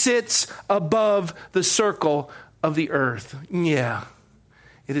who sits above the circle of the earth. Yeah,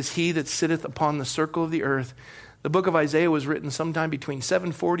 it is he that sitteth upon the circle of the earth. The book of Isaiah was written sometime between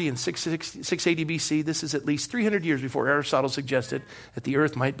 740 and 680 BC. This is at least 300 years before Aristotle suggested that the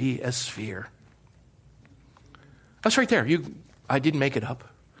earth might be a sphere. That's right there. I didn't make it up.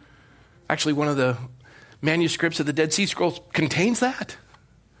 Actually, one of the manuscripts of the Dead Sea Scrolls contains that.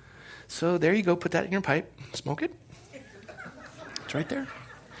 So there you go. Put that in your pipe. Smoke it. It's right there.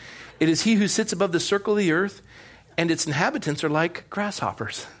 It is he who sits above the circle of the earth, and its inhabitants are like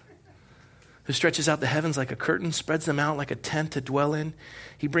grasshoppers, who stretches out the heavens like a curtain, spreads them out like a tent to dwell in.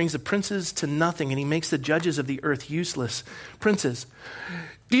 He brings the princes to nothing, and he makes the judges of the earth useless. Princes,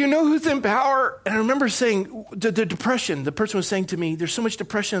 do you know who's in power? And I remember saying, the depression, the person was saying to me, there's so much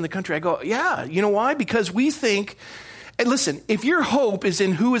depression in the country. I go, yeah, you know why? Because we think, and listen, if your hope is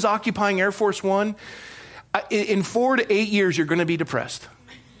in who is occupying Air Force One, in 4 to 8 years, you're going to be depressed.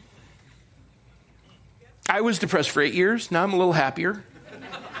 I was depressed for 8 years. Now I'm a little happier.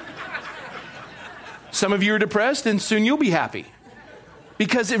 Some of you are depressed, and soon you'll be happy.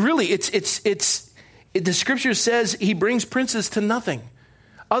 Because the scripture says he brings princes to nothing.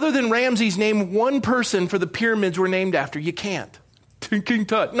 Other than Ramses, name one person for the pyramids were named after. You can't. King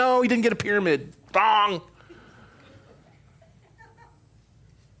Tut. No, he didn't get a pyramid. Wrong.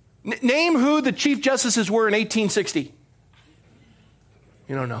 Name who the chief justices were in 1860.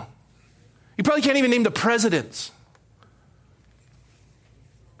 You don't know. You probably can't even name the presidents.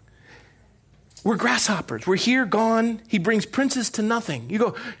 We're grasshoppers. We're here, gone. He brings princes to nothing. You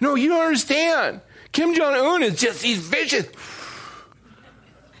go, no, you don't understand. Kim Jong-un is just, he's vicious.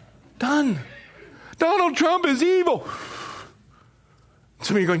 Done. Donald Trump is evil.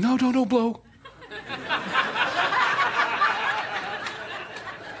 Some of you are going, no, don't blow.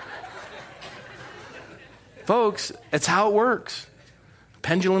 Folks, it's how it works.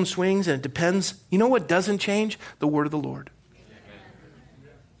 Pendulum swings and it depends. You know what doesn't change? The word of the Lord.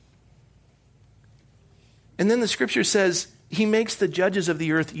 And then the scripture says, he makes the judges of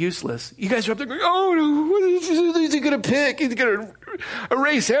the earth useless. You guys are up there going, oh, no, what is he going to pick? He's going to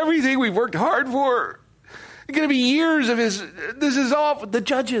erase everything we've worked hard for. It's going to be years of this is awful. The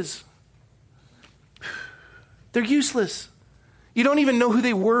judges, they're useless. You don't even know who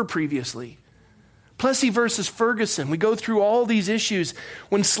they were previously. Plessy versus Ferguson. We go through all these issues.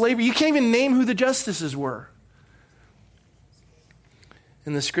 When slavery, you can't even name who the justices were.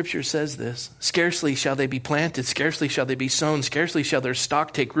 And the scripture says this, scarcely shall they be planted, scarcely shall they be sown, scarcely shall their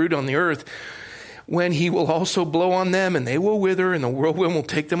stock take root on the earth, when he will also blow on them, and they will wither, and the whirlwind will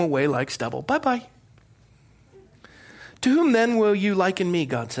take them away like stubble. Bye-bye. To whom then will you liken me,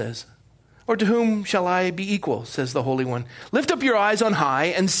 God says? Or to whom shall I be equal, says the Holy One? Lift up your eyes on high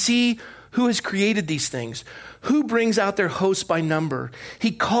and see who has created these things. Who brings out their hosts by number?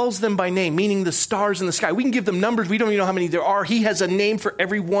 He calls them by name, meaning the stars in the sky. We can give them numbers. We don't even know how many there are. He has a name for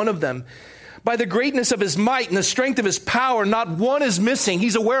every one of them. By the greatness of his might and the strength of his power, not one is missing.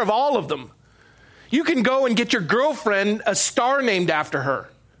 He's aware of all of them. You can go and get your girlfriend a star named after her.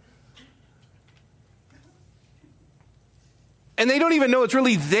 And they don't even know it's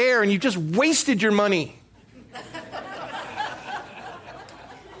really there, and you just wasted your money.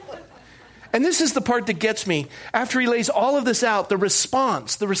 And this is the part that gets me. After he lays all of this out, the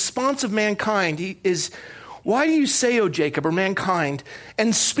response of mankind is, why do you say, O Jacob, or mankind,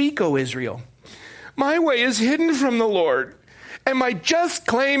 and speak, O Israel? My way is hidden from the Lord, and my just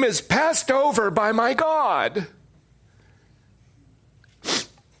claim is passed over by my God.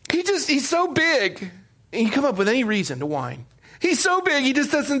 He's so big. And you come up with any reason to whine. He's so big, he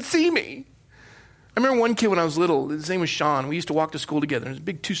just doesn't see me. I remember one kid when I was little, his name was Sean. We used to walk to school together. There's a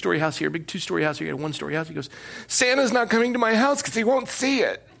big 2-story house here, big 2-story house here, a 1-story house. He goes, Santa's not coming to my house because he won't see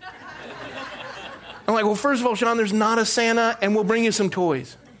it. I'm like, well, first of all, Sean, there's not a Santa, and we'll bring you some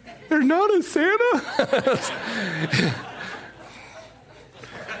toys. There's not a Santa?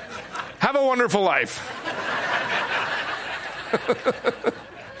 Have a wonderful life.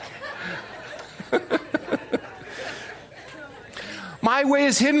 My way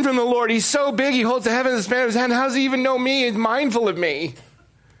is hidden from the Lord. He's so big, he holds the heavens in the span of his hand. How does he even know me? He's mindful of me.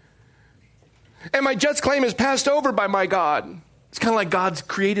 And my just claim is passed over by my God. It's kind of like God's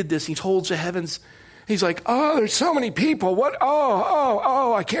created this. He holds the heavens. He's like, oh, there's so many people. What?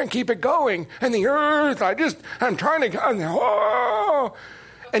 Oh, I can't keep it going. And the earth, I'm trying to, oh.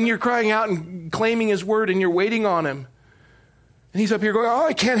 And you're crying out and claiming his word and you're waiting on him. And he's up here going, oh,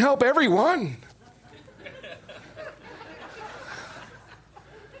 I can't help everyone.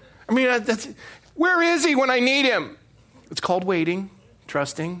 I mean, where is he when I need him? It's called waiting,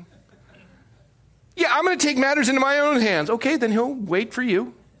 trusting. Yeah, I'm going to take matters into my own hands. Okay, then he'll wait for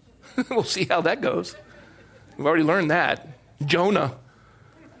you. We'll see how that goes. We've already learned that. Jonah.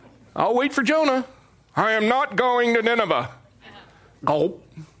 I'll wait for Jonah. I am not going to Nineveh. Gulp.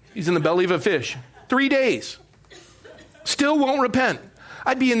 He's in the belly of a fish. 3 days. Still won't repent.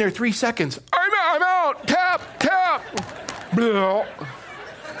 I'd be in there 3 seconds. I'm out. Tap. Blah.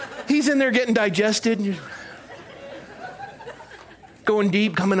 He's in there getting digested. Going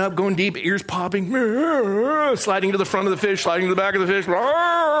deep, coming up, going deep, ears popping. Sliding to the front of the fish, sliding to the back of the fish.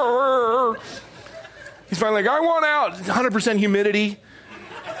 He's finally like, I want out. 100% humidity.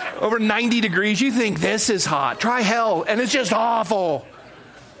 Over 90 degrees. You think this is hot. Try hell. And it's just awful.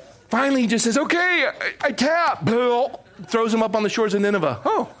 Finally, he just says, okay, I tap. Throws him up on the shores of Nineveh.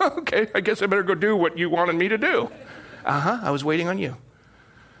 Oh, okay. I guess I better go do what you wanted me to do. I was waiting on you.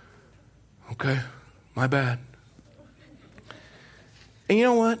 Okay, my bad. And you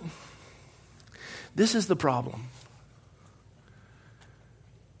know what? This is the problem.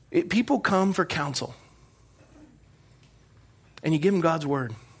 People come for counsel. And you give them God's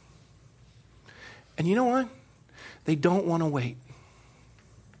word. And you know what? They don't want to wait.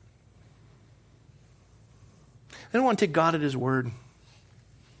 They don't want to take God at his word.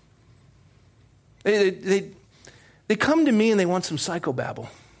 They come to me and they want some psychobabble.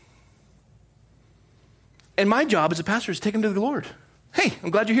 And my job as a pastor is to take them to the Lord. Hey, I'm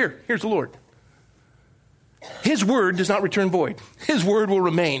glad you're here. Here's the Lord. His word does not return void. His word will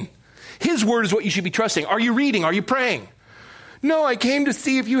remain. His word is what you should be trusting. Are you reading? Are you praying? No, I came to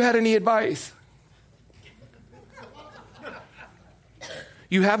see if you had any advice.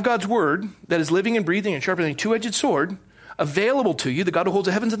 You have God's word that is living and breathing and sharper than a two-edged sword available to you, the God who holds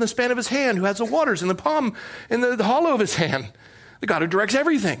the heavens in the span of his hand, who has the waters in the palm, in the hollow of his hand, the God who directs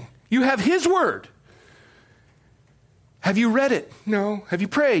everything. You have his word. Have you read it? No. Have you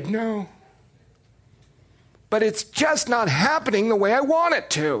prayed? No. But it's just not happening the way I want it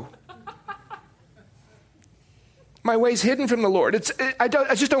to. My way's hidden from the Lord. I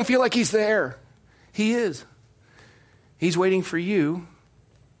just don't feel like he's there. He is. He's waiting for you.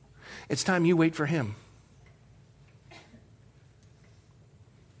 It's time you wait for him.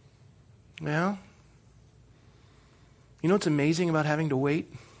 Well, you know what's amazing about having to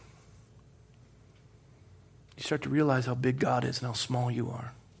wait? You start to realize how big God is and how small you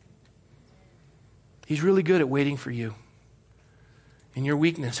are. He's really good at waiting for you. In your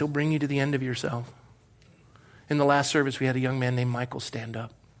weakness, he'll bring you to the end of yourself. In the last service, we had a young man named Michael stand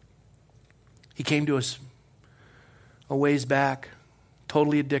up. He came to us a ways back,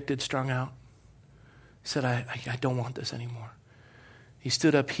 totally addicted, strung out. He said, I don't want this anymore. He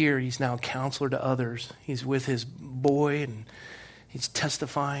stood up here. He's now a counselor to others. He's with his boy, and he's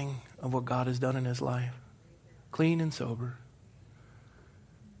testifying of what God has done in his life. Clean and sober.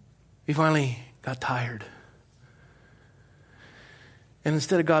 He finally got tired. And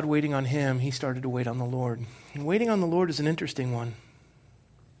instead of God waiting on him, he started to wait on the Lord. And waiting on the Lord is an interesting one.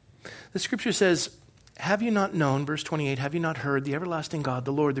 The scripture says, have you not known, verse 28, have you not heard the everlasting God,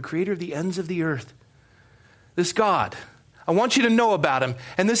 the Lord, the creator of the ends of the earth? This God, I want you to know about him.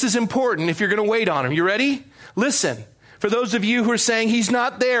 And this is important if you're going to wait on him. You ready? Listen. For those of you who are saying he's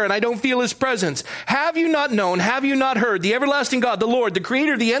not there and I don't feel his presence, have you not known, have you not heard the everlasting God, the Lord, the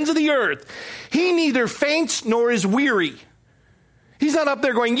creator of the ends of the earth? He neither faints nor is weary. He's not up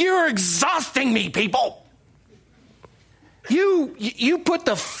there going, you're exhausting me, people. You put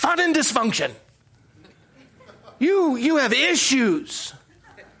the fun in dysfunction. You have issues.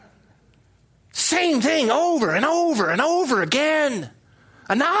 Same thing over and over and over again.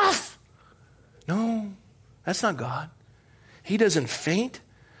 Enough. No, that's not God. He doesn't faint,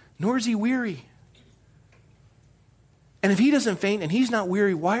 nor is he weary. And if he doesn't faint and he's not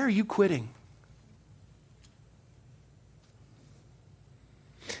weary, why are you quitting?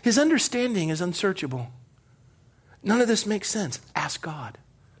 His understanding is unsearchable. None of this makes sense. Ask God.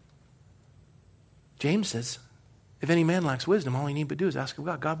 James says, if any man lacks wisdom, all he need but do is ask of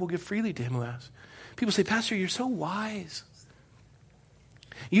God. God will give freely to him who asks. People say, Pastor, you're so wise.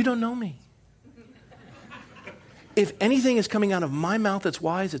 You don't know me. If anything is coming out of my mouth that's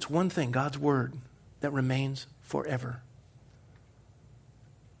wise, it's one thing, God's word that remains forever.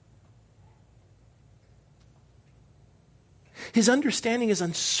 His understanding is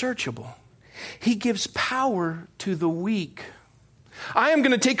unsearchable. He gives power to the weak. I am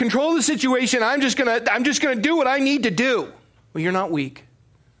going to take control of the situation. I'm just going to do what I need to do. Well, you're not weak.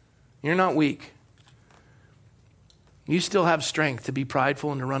 You're not weak. You still have strength to be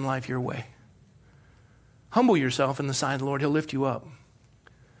prideful and to run life your way. Humble yourself in the sight of the Lord. He'll lift you up.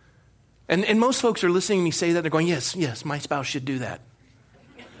 And most folks are listening to me say that. They're going, yes, my spouse should do that.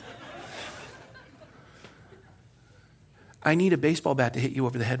 I need a baseball bat to hit you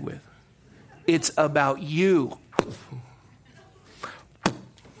over the head with. It's about you.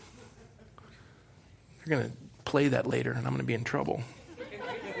 You're going to play that later, and I'm going to be in trouble.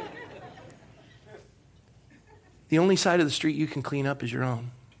 The only side of the street you can clean up is your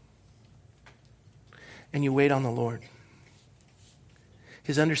own. And you wait on the Lord.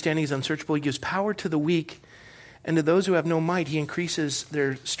 His understanding is unsearchable. He gives power to the weak, and to those who have no might, he increases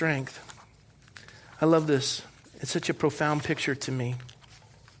their strength. I love this. It's such a profound picture to me.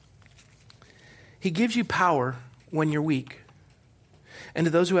 He gives you power when you're weak. And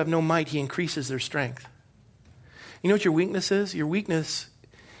to those who have no might, he increases their strength. You know what your weakness is? Your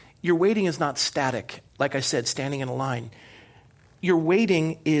waiting is not static, like I said, standing in a line. Your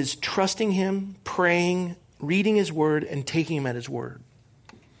waiting is trusting him, praying, reading his word, and taking him at his word.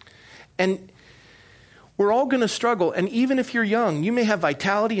 And we're all going to struggle. And even if you're young, you may have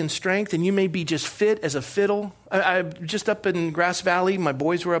vitality and strength, and you may be just fit as a fiddle. I just up in Grass Valley, my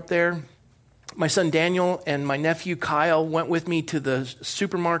boys were up there. My son Daniel and my nephew Kyle went with me to the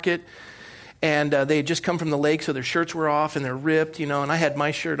supermarket, and they had just come from the lake, so their shirts were off and they're ripped, and I had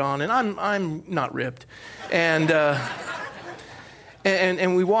my shirt on, and I'm not ripped. And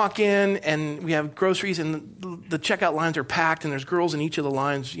we walk in, and we have groceries, and the checkout lines are packed, and there's girls in each of the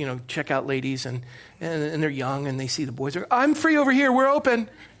lines, checkout ladies, and they're young, and they see the boys. I'm free over here. We're open.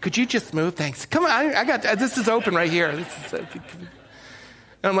 Could you just move? Thanks. Come on. I got this is open right here. And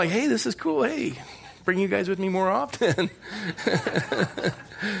I'm like, hey, this is cool. Hey, bring you guys with me more often.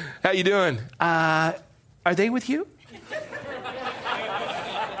 How you doing? Are they with you?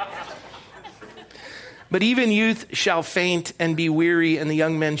 But even youth shall faint and be weary, and the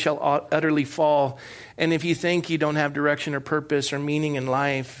young men shall utterly fall. And if you think you don't have direction or purpose or meaning in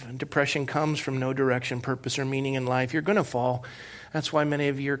life, depression comes from no direction, purpose, or meaning in life, you're going to fall. That's why many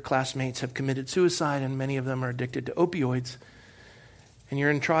of your classmates have committed suicide, and many of them are addicted to opioids. And you're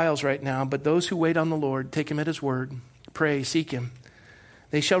in trials right now. But those who wait on the Lord, take him at his word, pray, seek him.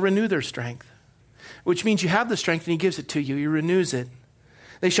 They shall renew their strength, which means you have the strength and he gives it to you. He renews it.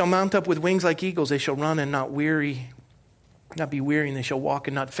 They shall mount up with wings like eagles. They shall run and not be weary, and they shall walk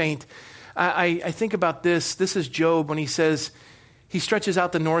and not faint. I think about this. This is Job when he says he stretches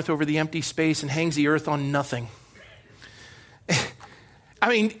out the north over the empty space and hangs the earth on nothing. I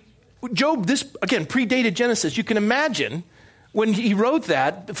mean, Job, this, again, predated Genesis. You can imagine when he wrote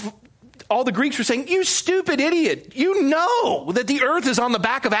that, all the Greeks were saying, you stupid idiot. You know that the earth is on the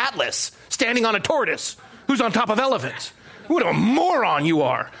back of Atlas, standing on a tortoise who's on top of elephants. What a moron you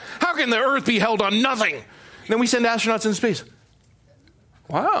are. How can the earth be held on nothing? And then we send astronauts into space.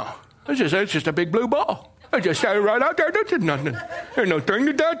 Wow, it's just a big blue ball. I just sat right out there. There's nothing. There's no thing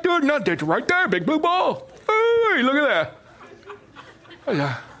to that do. Nothing. It's right there, big blue ball. Hey, look at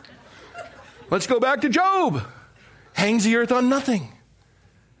that. Let's go back to Job. Hangs the earth on nothing.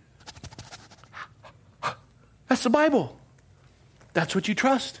 That's the Bible. That's what you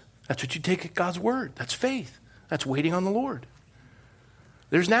trust. That's what you take at God's word. That's faith. That's waiting on the Lord.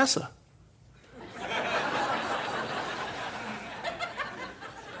 There's NASA.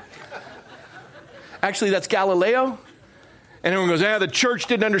 Actually, that's Galileo. And everyone goes, the church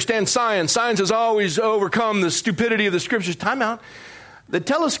didn't understand science. Science has always overcome the stupidity of the scriptures. Time out. The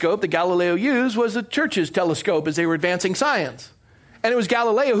telescope that Galileo used was the church's telescope as they were advancing science. And it was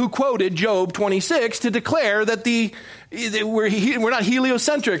Galileo who quoted Job 26 to declare that we're not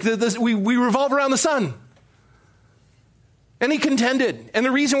heliocentric. We revolve around the sun. And he contended. And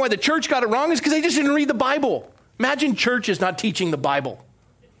the reason why the church got it wrong is because they just didn't read the Bible. Imagine churches not teaching the Bible.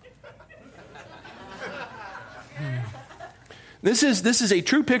 This is a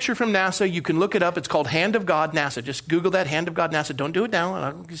true picture from NASA. You can look it up. It's called Hand of God NASA. Just Google that, Hand of God NASA. Don't do it now.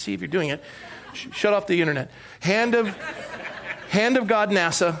 I don't see if you're doing it. Shut off the internet. Hand of God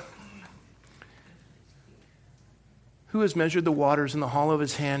NASA. Who has measured the waters in the hollow of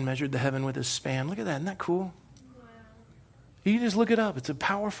his hand, measured the heaven with his span? Look at that. Isn't that cool? Wow. You can just look it up. It's a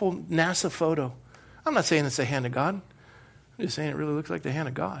powerful NASA photo. I'm not saying it's the hand of God. I'm just saying it really looks like the hand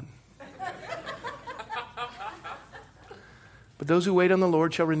of God. But those who wait on the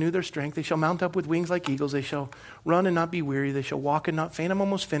Lord shall renew their strength. They shall mount up with wings like eagles. They shall run and not be weary. They shall walk and not faint. I'm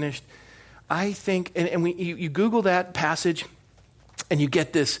almost finished. I think, you Google that passage, and you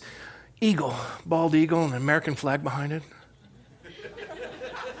get this eagle, bald eagle, and an American flag behind it.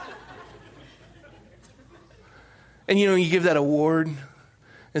 And you give that award.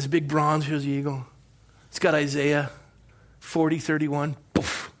 It's a big bronze, here's the eagle. It's got Isaiah 40:31.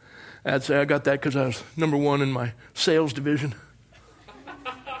 Poof. I'd say I got that because I was number one in my sales division.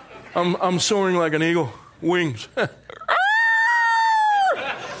 I'm soaring like an eagle, wings.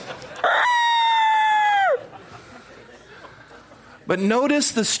 But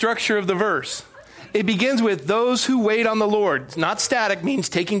notice the structure of the verse. It begins with those who wait on the Lord. It's not static, means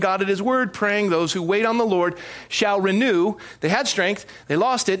taking God at his word, praying. Those who wait on the Lord shall renew. They had strength. They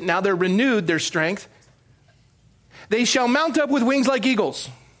lost it. Now they're renewed their strength. They shall mount up with wings like eagles.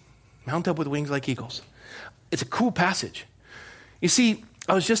 Mount up with wings like eagles. It's a cool passage. You see,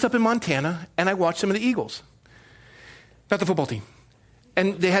 I was just up in Montana and I watched some of the Eagles. Not the football team.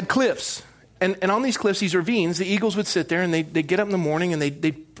 And they had cliffs. And on these cliffs, these ravines, the eagles would sit there and they'd get up in the morning and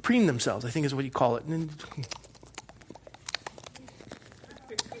they'd preen themselves, I think is what you call it. And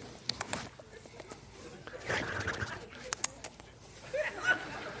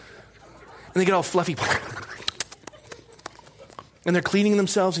they get all fluffy. And they're cleaning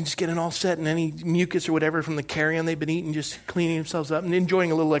themselves and just getting all set and any mucus or whatever from the carrion they've been eating, just cleaning themselves up and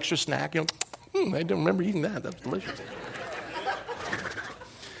enjoying a little extra snack. I don't remember eating that. That's delicious.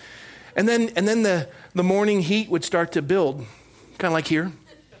 And then the morning heat would start to build, kind of like here.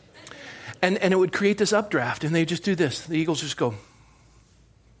 And it would create this updraft. And they just do this. The eagles just go.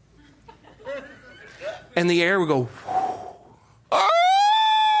 And the air would go.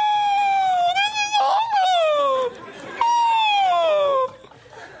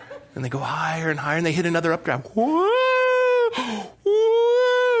 And they go higher and higher. And they hit another updraft. You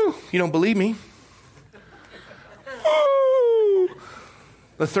don't believe me?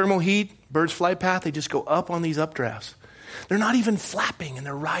 The thermal heat, bird's flight path, they just go up on these updrafts. They're not even flapping and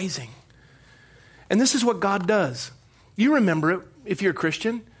they're rising. And this is what God does. You remember it if you're a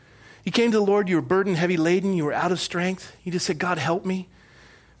Christian. You came to the Lord, you were burdened, heavy laden, you were out of strength. You just said, God, help me.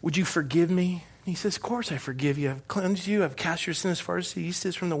 Would you forgive me? And he says, of course I forgive you. I've cleansed you. I've cast your sin as far as the east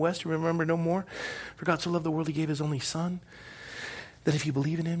is from the west. Remember no more. For God so loved the world, he gave his only son, that if you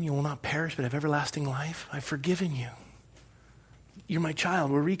believe in him, you will not perish, but have everlasting life. I've forgiven you. You're my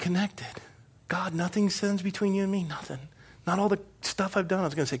child. We're reconnected. God, nothing stands between you and me. Nothing. Not all the stuff I've done. I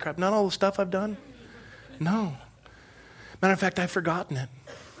was going to say crap. Not all the stuff I've done. No. Matter of fact, I've forgotten it.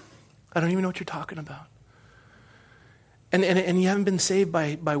 I don't even know what you're talking about. And you haven't been saved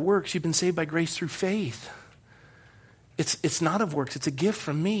by works. You've been saved by grace through faith. It's not of works. It's a gift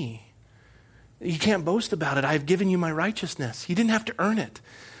from me. You can't boast about it. I've given you my righteousness. You didn't have to earn it.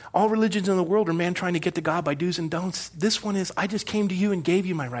 All religions in the world are man trying to get to God by do's and don'ts. This one is, I just came to you and gave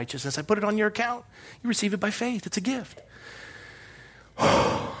you my righteousness. I put it on your account. You receive it by faith. It's a gift.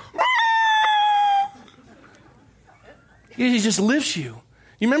 He just lifts you.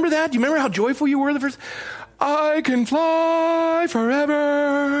 You remember that? Do you remember how joyful you were the first? I can fly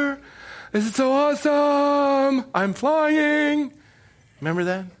forever. This is so awesome. I'm flying. Remember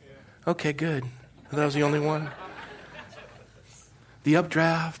that? Okay, good. I thought I was the only one. The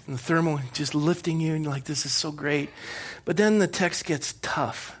updraft and the thermal just lifting you, and you're like, this is so great. But then the text gets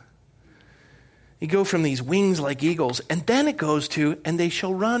tough. You go from these wings like eagles, and then it goes to, and they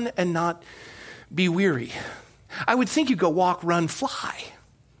shall run and not be weary. I would think you go walk, run, fly.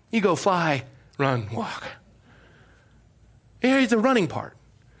 You go fly, run, walk. Here's the running part.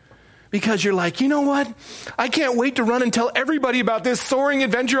 Because you're like, you know what? I can't wait to run and tell everybody about this soaring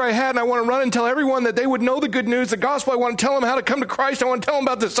adventure I had, and I want to run and tell everyone that they would know the good news, the gospel. I want to tell them how to come to Christ. I want to tell them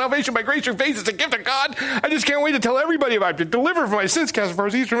about the salvation by grace through faith. It's a gift of God. I just can't wait to tell everybody about it. Deliver from my sins, cast as far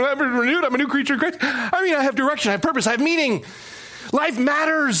as east from renewed. I'm a new creature in Christ. I mean, I have direction, I have purpose, I have meaning. Life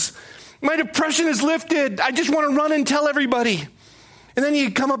matters. My depression is lifted. I just want to run and tell everybody. And then you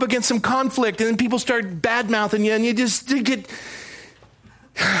come up against some conflict, and then people start bad-mouthing you, and you get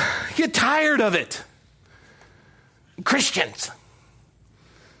tired of it. Christians,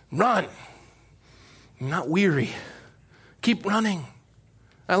 run. I'm not weary. Keep running.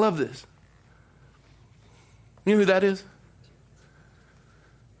 I love this. You know who that is?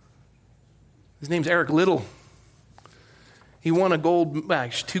 His name's Eric Liddell. He won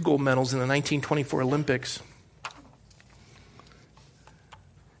actually 2 gold medals in the 1924 Olympics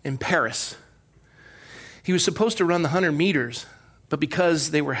in Paris. He was supposed to run the 100 meters, but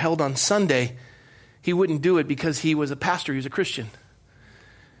because they were held on Sunday, he wouldn't do it because he was a pastor, he was a Christian.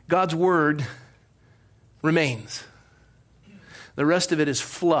 God's word remains. The rest of it is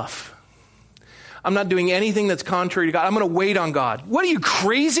fluff. I'm not doing anything that's contrary to God. I'm going to wait on God. What are you,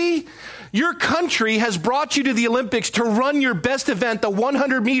 crazy? Your country has brought you to the Olympics to run your best event, the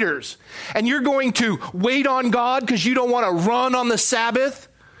 100 meters. And you're going to wait on God because you don't want to run on the Sabbath?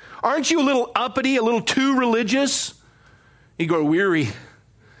 Aren't you a little uppity, a little too religious? He'd grow weary.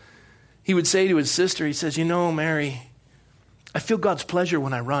 He would say to his sister, he says, Mary, I feel God's pleasure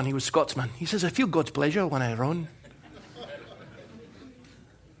when I run. He was Scotsman. He says, I feel God's pleasure when I run.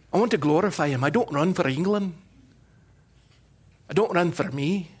 I want to glorify him. I don't run for England. I don't run for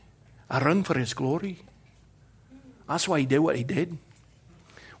me. I run for his glory. That's why he did what he did.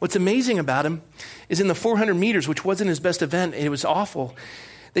 What's amazing about him is in the 400 meters, which wasn't his best event, and it was awful.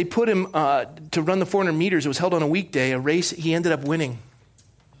 They put him to run the 400 meters. It was held on a weekday, a race he ended up winning.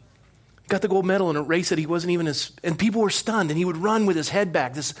 Got the gold medal in a race that he wasn't even and people were stunned, and he would run with his head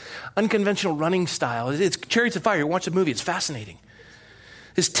back, this unconventional running style. It's Chariots of Fire. You watch the movie. It's fascinating.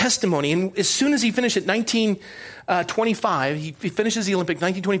 His testimony, and as soon as he finished at 1925, he finishes the Olympics,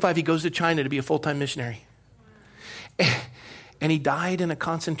 1925, he goes to China to be a full-time missionary. And he died in a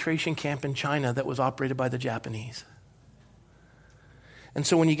concentration camp in China that was operated by the Japanese. And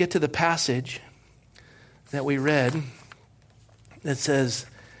so when you get to the passage that we read that says,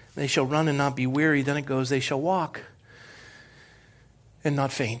 they shall run and not be weary, then it goes, they shall walk and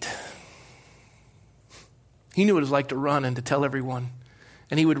not faint. He knew what it was like to run and to tell everyone.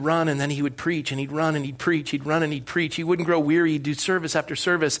 And he would run and then he would preach, and he'd run and he'd preach, he'd run and he'd preach. He wouldn't grow weary, he'd do service after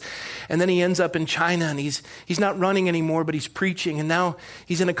service. And then he ends up in China, and he's not running anymore, but he's preaching. And now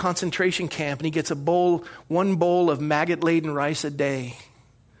he's in a concentration camp, and he gets one bowl of maggot-laden rice a day.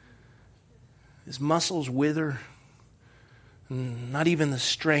 His muscles wither, not even the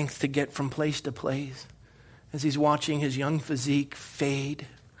strength to get from place to place as he's watching his young physique fade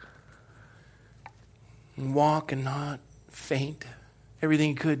and walk and not faint. Everything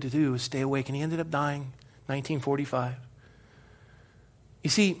he could to do was stay awake, and he ended up dying 1945. You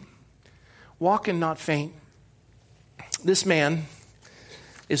see, walk and not faint. This man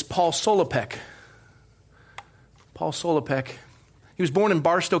is Paul Solopek. Paul Solopek. He was born in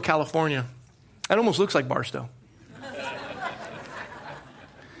Barstow, California. That almost looks like Barstow.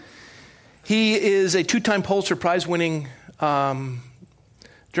 He is a 2-time Pulitzer Prize-winning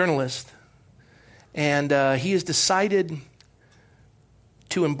journalist, and he has decided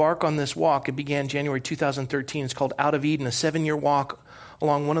to embark on this walk. It began January 2013. It's called Out of Eden, a 7-year walk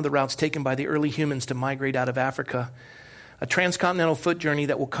along one of the routes taken by the early humans to migrate out of Africa, a transcontinental foot journey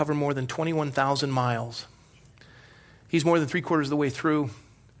that will cover more than 21,000 miles. He's more than 3/4 of the way through.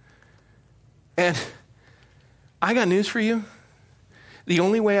 And I got news for you. The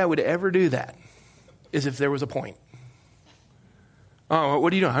only way I would ever do that is if there was a point. Oh,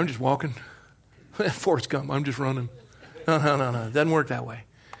 what are you doing? I'm just walking. Forrest Gump, I'm just running. No. It doesn't work that way.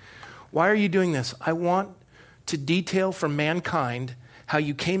 Why are you doing this? I want to detail for mankind how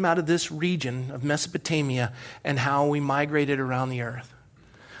you came out of this region of Mesopotamia and how we migrated around the earth.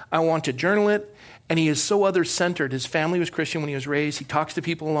 I want to journal it, and he is so other-centered. His family was Christian when he was raised. He talks to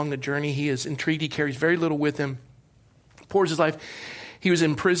people along the journey. He is intrigued. He carries very little with him. Pours his life. He was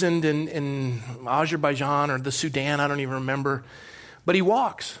imprisoned in Azerbaijan or the Sudan. I don't even remember. But he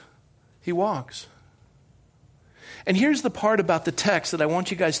walks. He walks. And here's the part about the text that I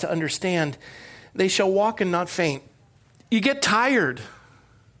want you guys to understand. They shall walk and not faint. You get tired.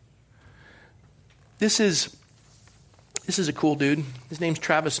 This is a cool dude. His name's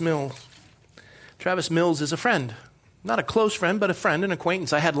Travis Mills. Travis Mills is a friend. Not a close friend, but a friend, an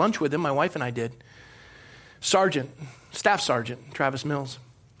acquaintance. I had lunch with him, my wife and I did. Staff Sergeant Travis Mills.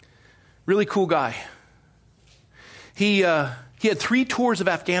 Really cool guy. He had 3 tours of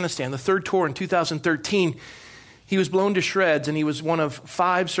Afghanistan. The 3rd tour in 2013, he was blown to shreds, and he was one of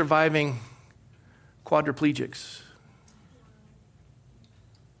 5 surviving quadriplegics.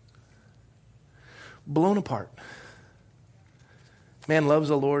 Blown apart. Man loves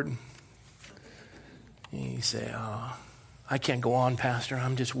the Lord. You say, oh, I can't go on, Pastor.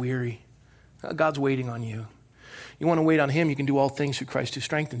 I'm just weary. God's waiting on you. You want to wait on him, you can do all things through Christ who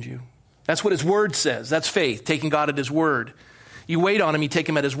strengthens you. That's what his word says. That's faith, taking God at his word. You wait on him, you take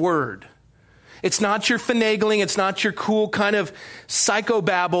him at his word. It's not your finagling. It's not your cool kind of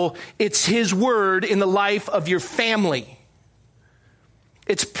psychobabble. It's his word in the life of your family.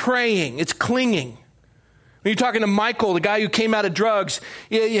 It's praying. It's clinging. When you're talking to Michael, the guy who came out of drugs,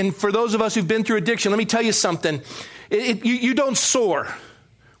 and for those of us who've been through addiction, let me tell you something. You don't soar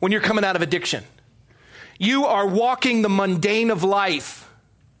when you're coming out of addiction. You are walking the mundane of life.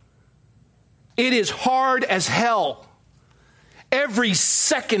 It is hard as hell. Every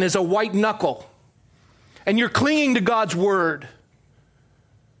second is a white knuckle. And you're clinging to God's word.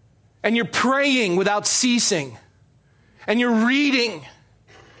 and you're praying without ceasing, and you're reading,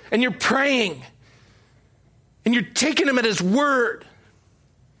 and you're praying, and you're taking him at his word.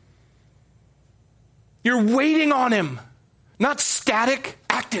 You're waiting on him, not static,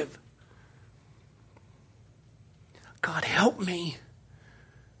 active. God, help me.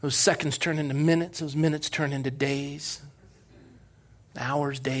 Those seconds turn into minutes. Those minutes turn into days,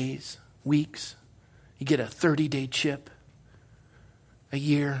 hours, days, weeks. You get a 30-day chip, a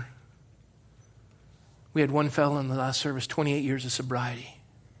year. We had one fellow in the last service, 28 years of sobriety.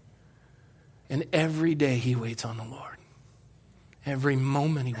 And every day he waits on the Lord. Every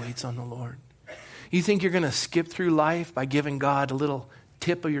moment he waits on the Lord. You think you're going to skip through life by giving God a little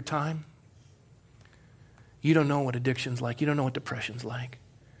tip of your time? You don't know what addiction's like. You don't know what depression's like.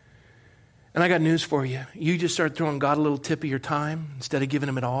 And I got news for you. You just start throwing God a little tip of your time instead of giving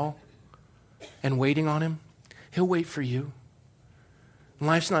him it all and waiting on him. He'll wait for you.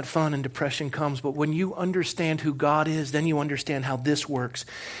 Life's not fun and depression comes, but when you understand who God is, then you understand how this works.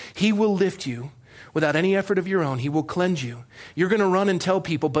 He will lift you without any effort of your own. He will cleanse you. You're going to run and tell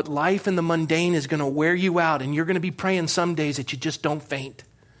people, but life in the mundane is going to wear you out, and you're going to be praying some days that you just don't faint.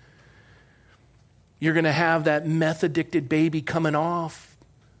 You're going to have that meth-addicted baby coming off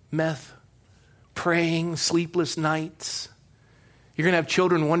meth, praying, sleepless nights. You're going to have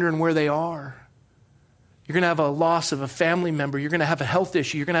children wondering where they are. You're going to have a loss of a family member. You're going to have a health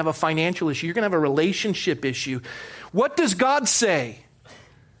issue. You're going to have a financial issue. You're going to have a relationship issue. What does God say?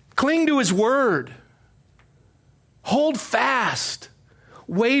 Cling to his word. Hold fast.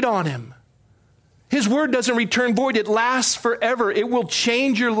 Wait on him. His word doesn't return void. It lasts forever. It will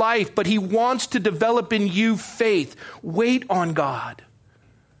change your life, but he wants to develop in you faith. Wait on God.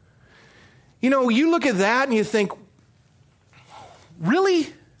 You know, you look at that and you think, really?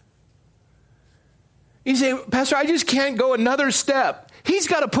 You say, Pastor, I just can't go another step. He's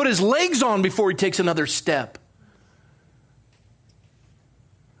got to put his legs on before he takes another step.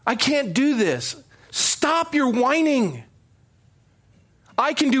 I can't do this. Stop your whining.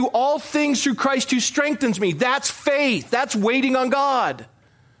 I can do all things through Christ who strengthens me. That's faith. That's waiting on God.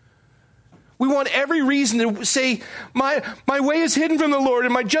 We want every reason to say, my way is hidden from the Lord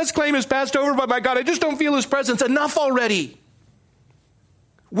and my just claim is passed over by my God. I just don't feel his presence. Enough already.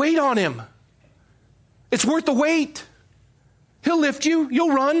 Wait on him. It's worth the wait. He'll lift you.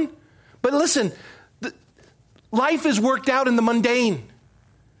 You'll run. But listen, life is worked out in the mundane.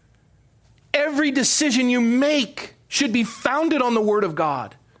 Every decision you make should be founded on the word of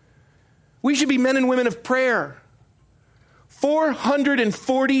God. We should be men and women of prayer.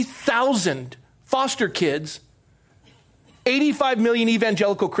 440,000 foster kids, 85 million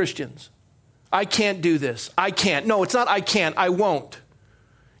evangelical Christians. I can't do this. I can't. No, it's not I can't. I won't.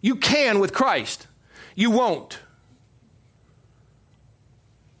 You can with Christ. You won't.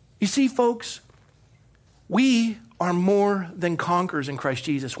 You see, folks, we are more than conquerors in Christ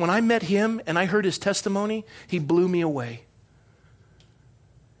Jesus. When I met him and I heard his testimony, he blew me away.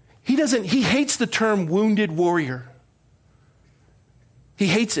 He hates the term wounded warrior. He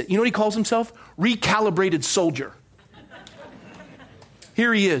hates it. You know what he calls himself? Recalibrated soldier.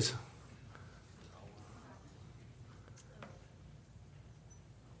 Here he is.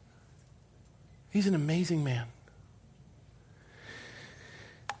 He's an amazing man.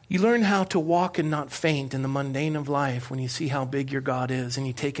 You learn how to walk and not faint in the mundane of life when you see how big your God is and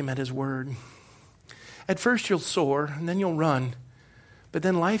you take him at his word. At first you'll soar and then you'll run, but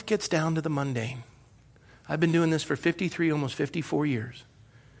then life gets down to the mundane. I've been doing this for 53, almost 54 years.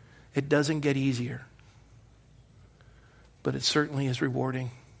 It doesn't get easier, but it certainly is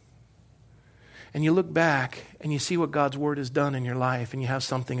rewarding. And you look back and you see what God's word has done in your life and you have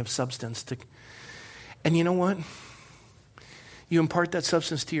something of substance to. And you know what? You impart that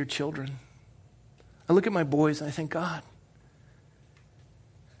substance to your children. I look at my boys and I think, God,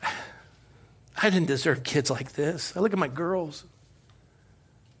 I didn't deserve kids like this. I look at my girls.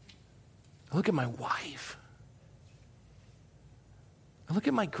 I look at my wife. I look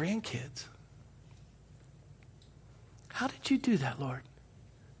at my grandkids. How did you do that, Lord?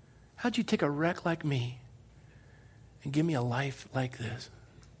 How did you take a wreck like me and give me a life like this?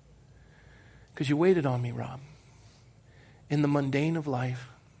 Because you waited on me, Rob. In the mundane of life,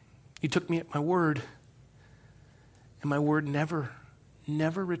 you took me at my word, and my word never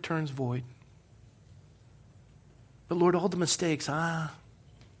returns void. But Lord, all the mistakes, I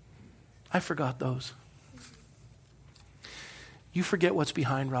forgot those. You forget what's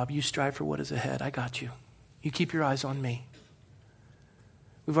behind, Rob. You strive for what is ahead. I got you. You keep your eyes on me.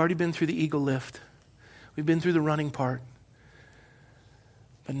 We've already been through the eagle lift. We've been through the running part.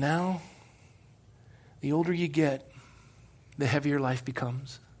 But now, the older you get, the heavier life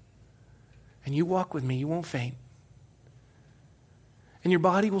becomes. and you walk with me, you won't faint. And your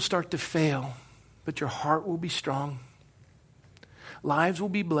body will start to fail, but your heart will be strong. Lives will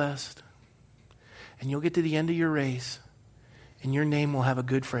be blessed. And you'll get to the end of your race, and your name will have a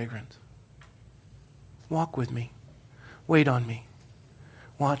good fragrance. Walk with me. Wait on me.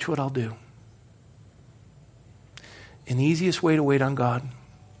 Watch what I'll do. And the easiest way to wait on God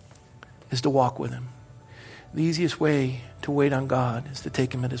is to walk with him. The easiest way to wait on God is to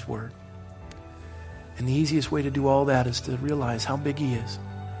take him at his word. And the easiest way to do all that is to realize how big he is.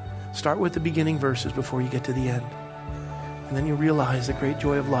 Start with the beginning verses before you get to the end. And then you realize the great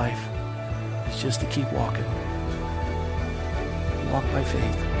joy of life is just to keep walking. Walk by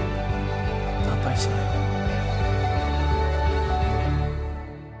faith, not by sight.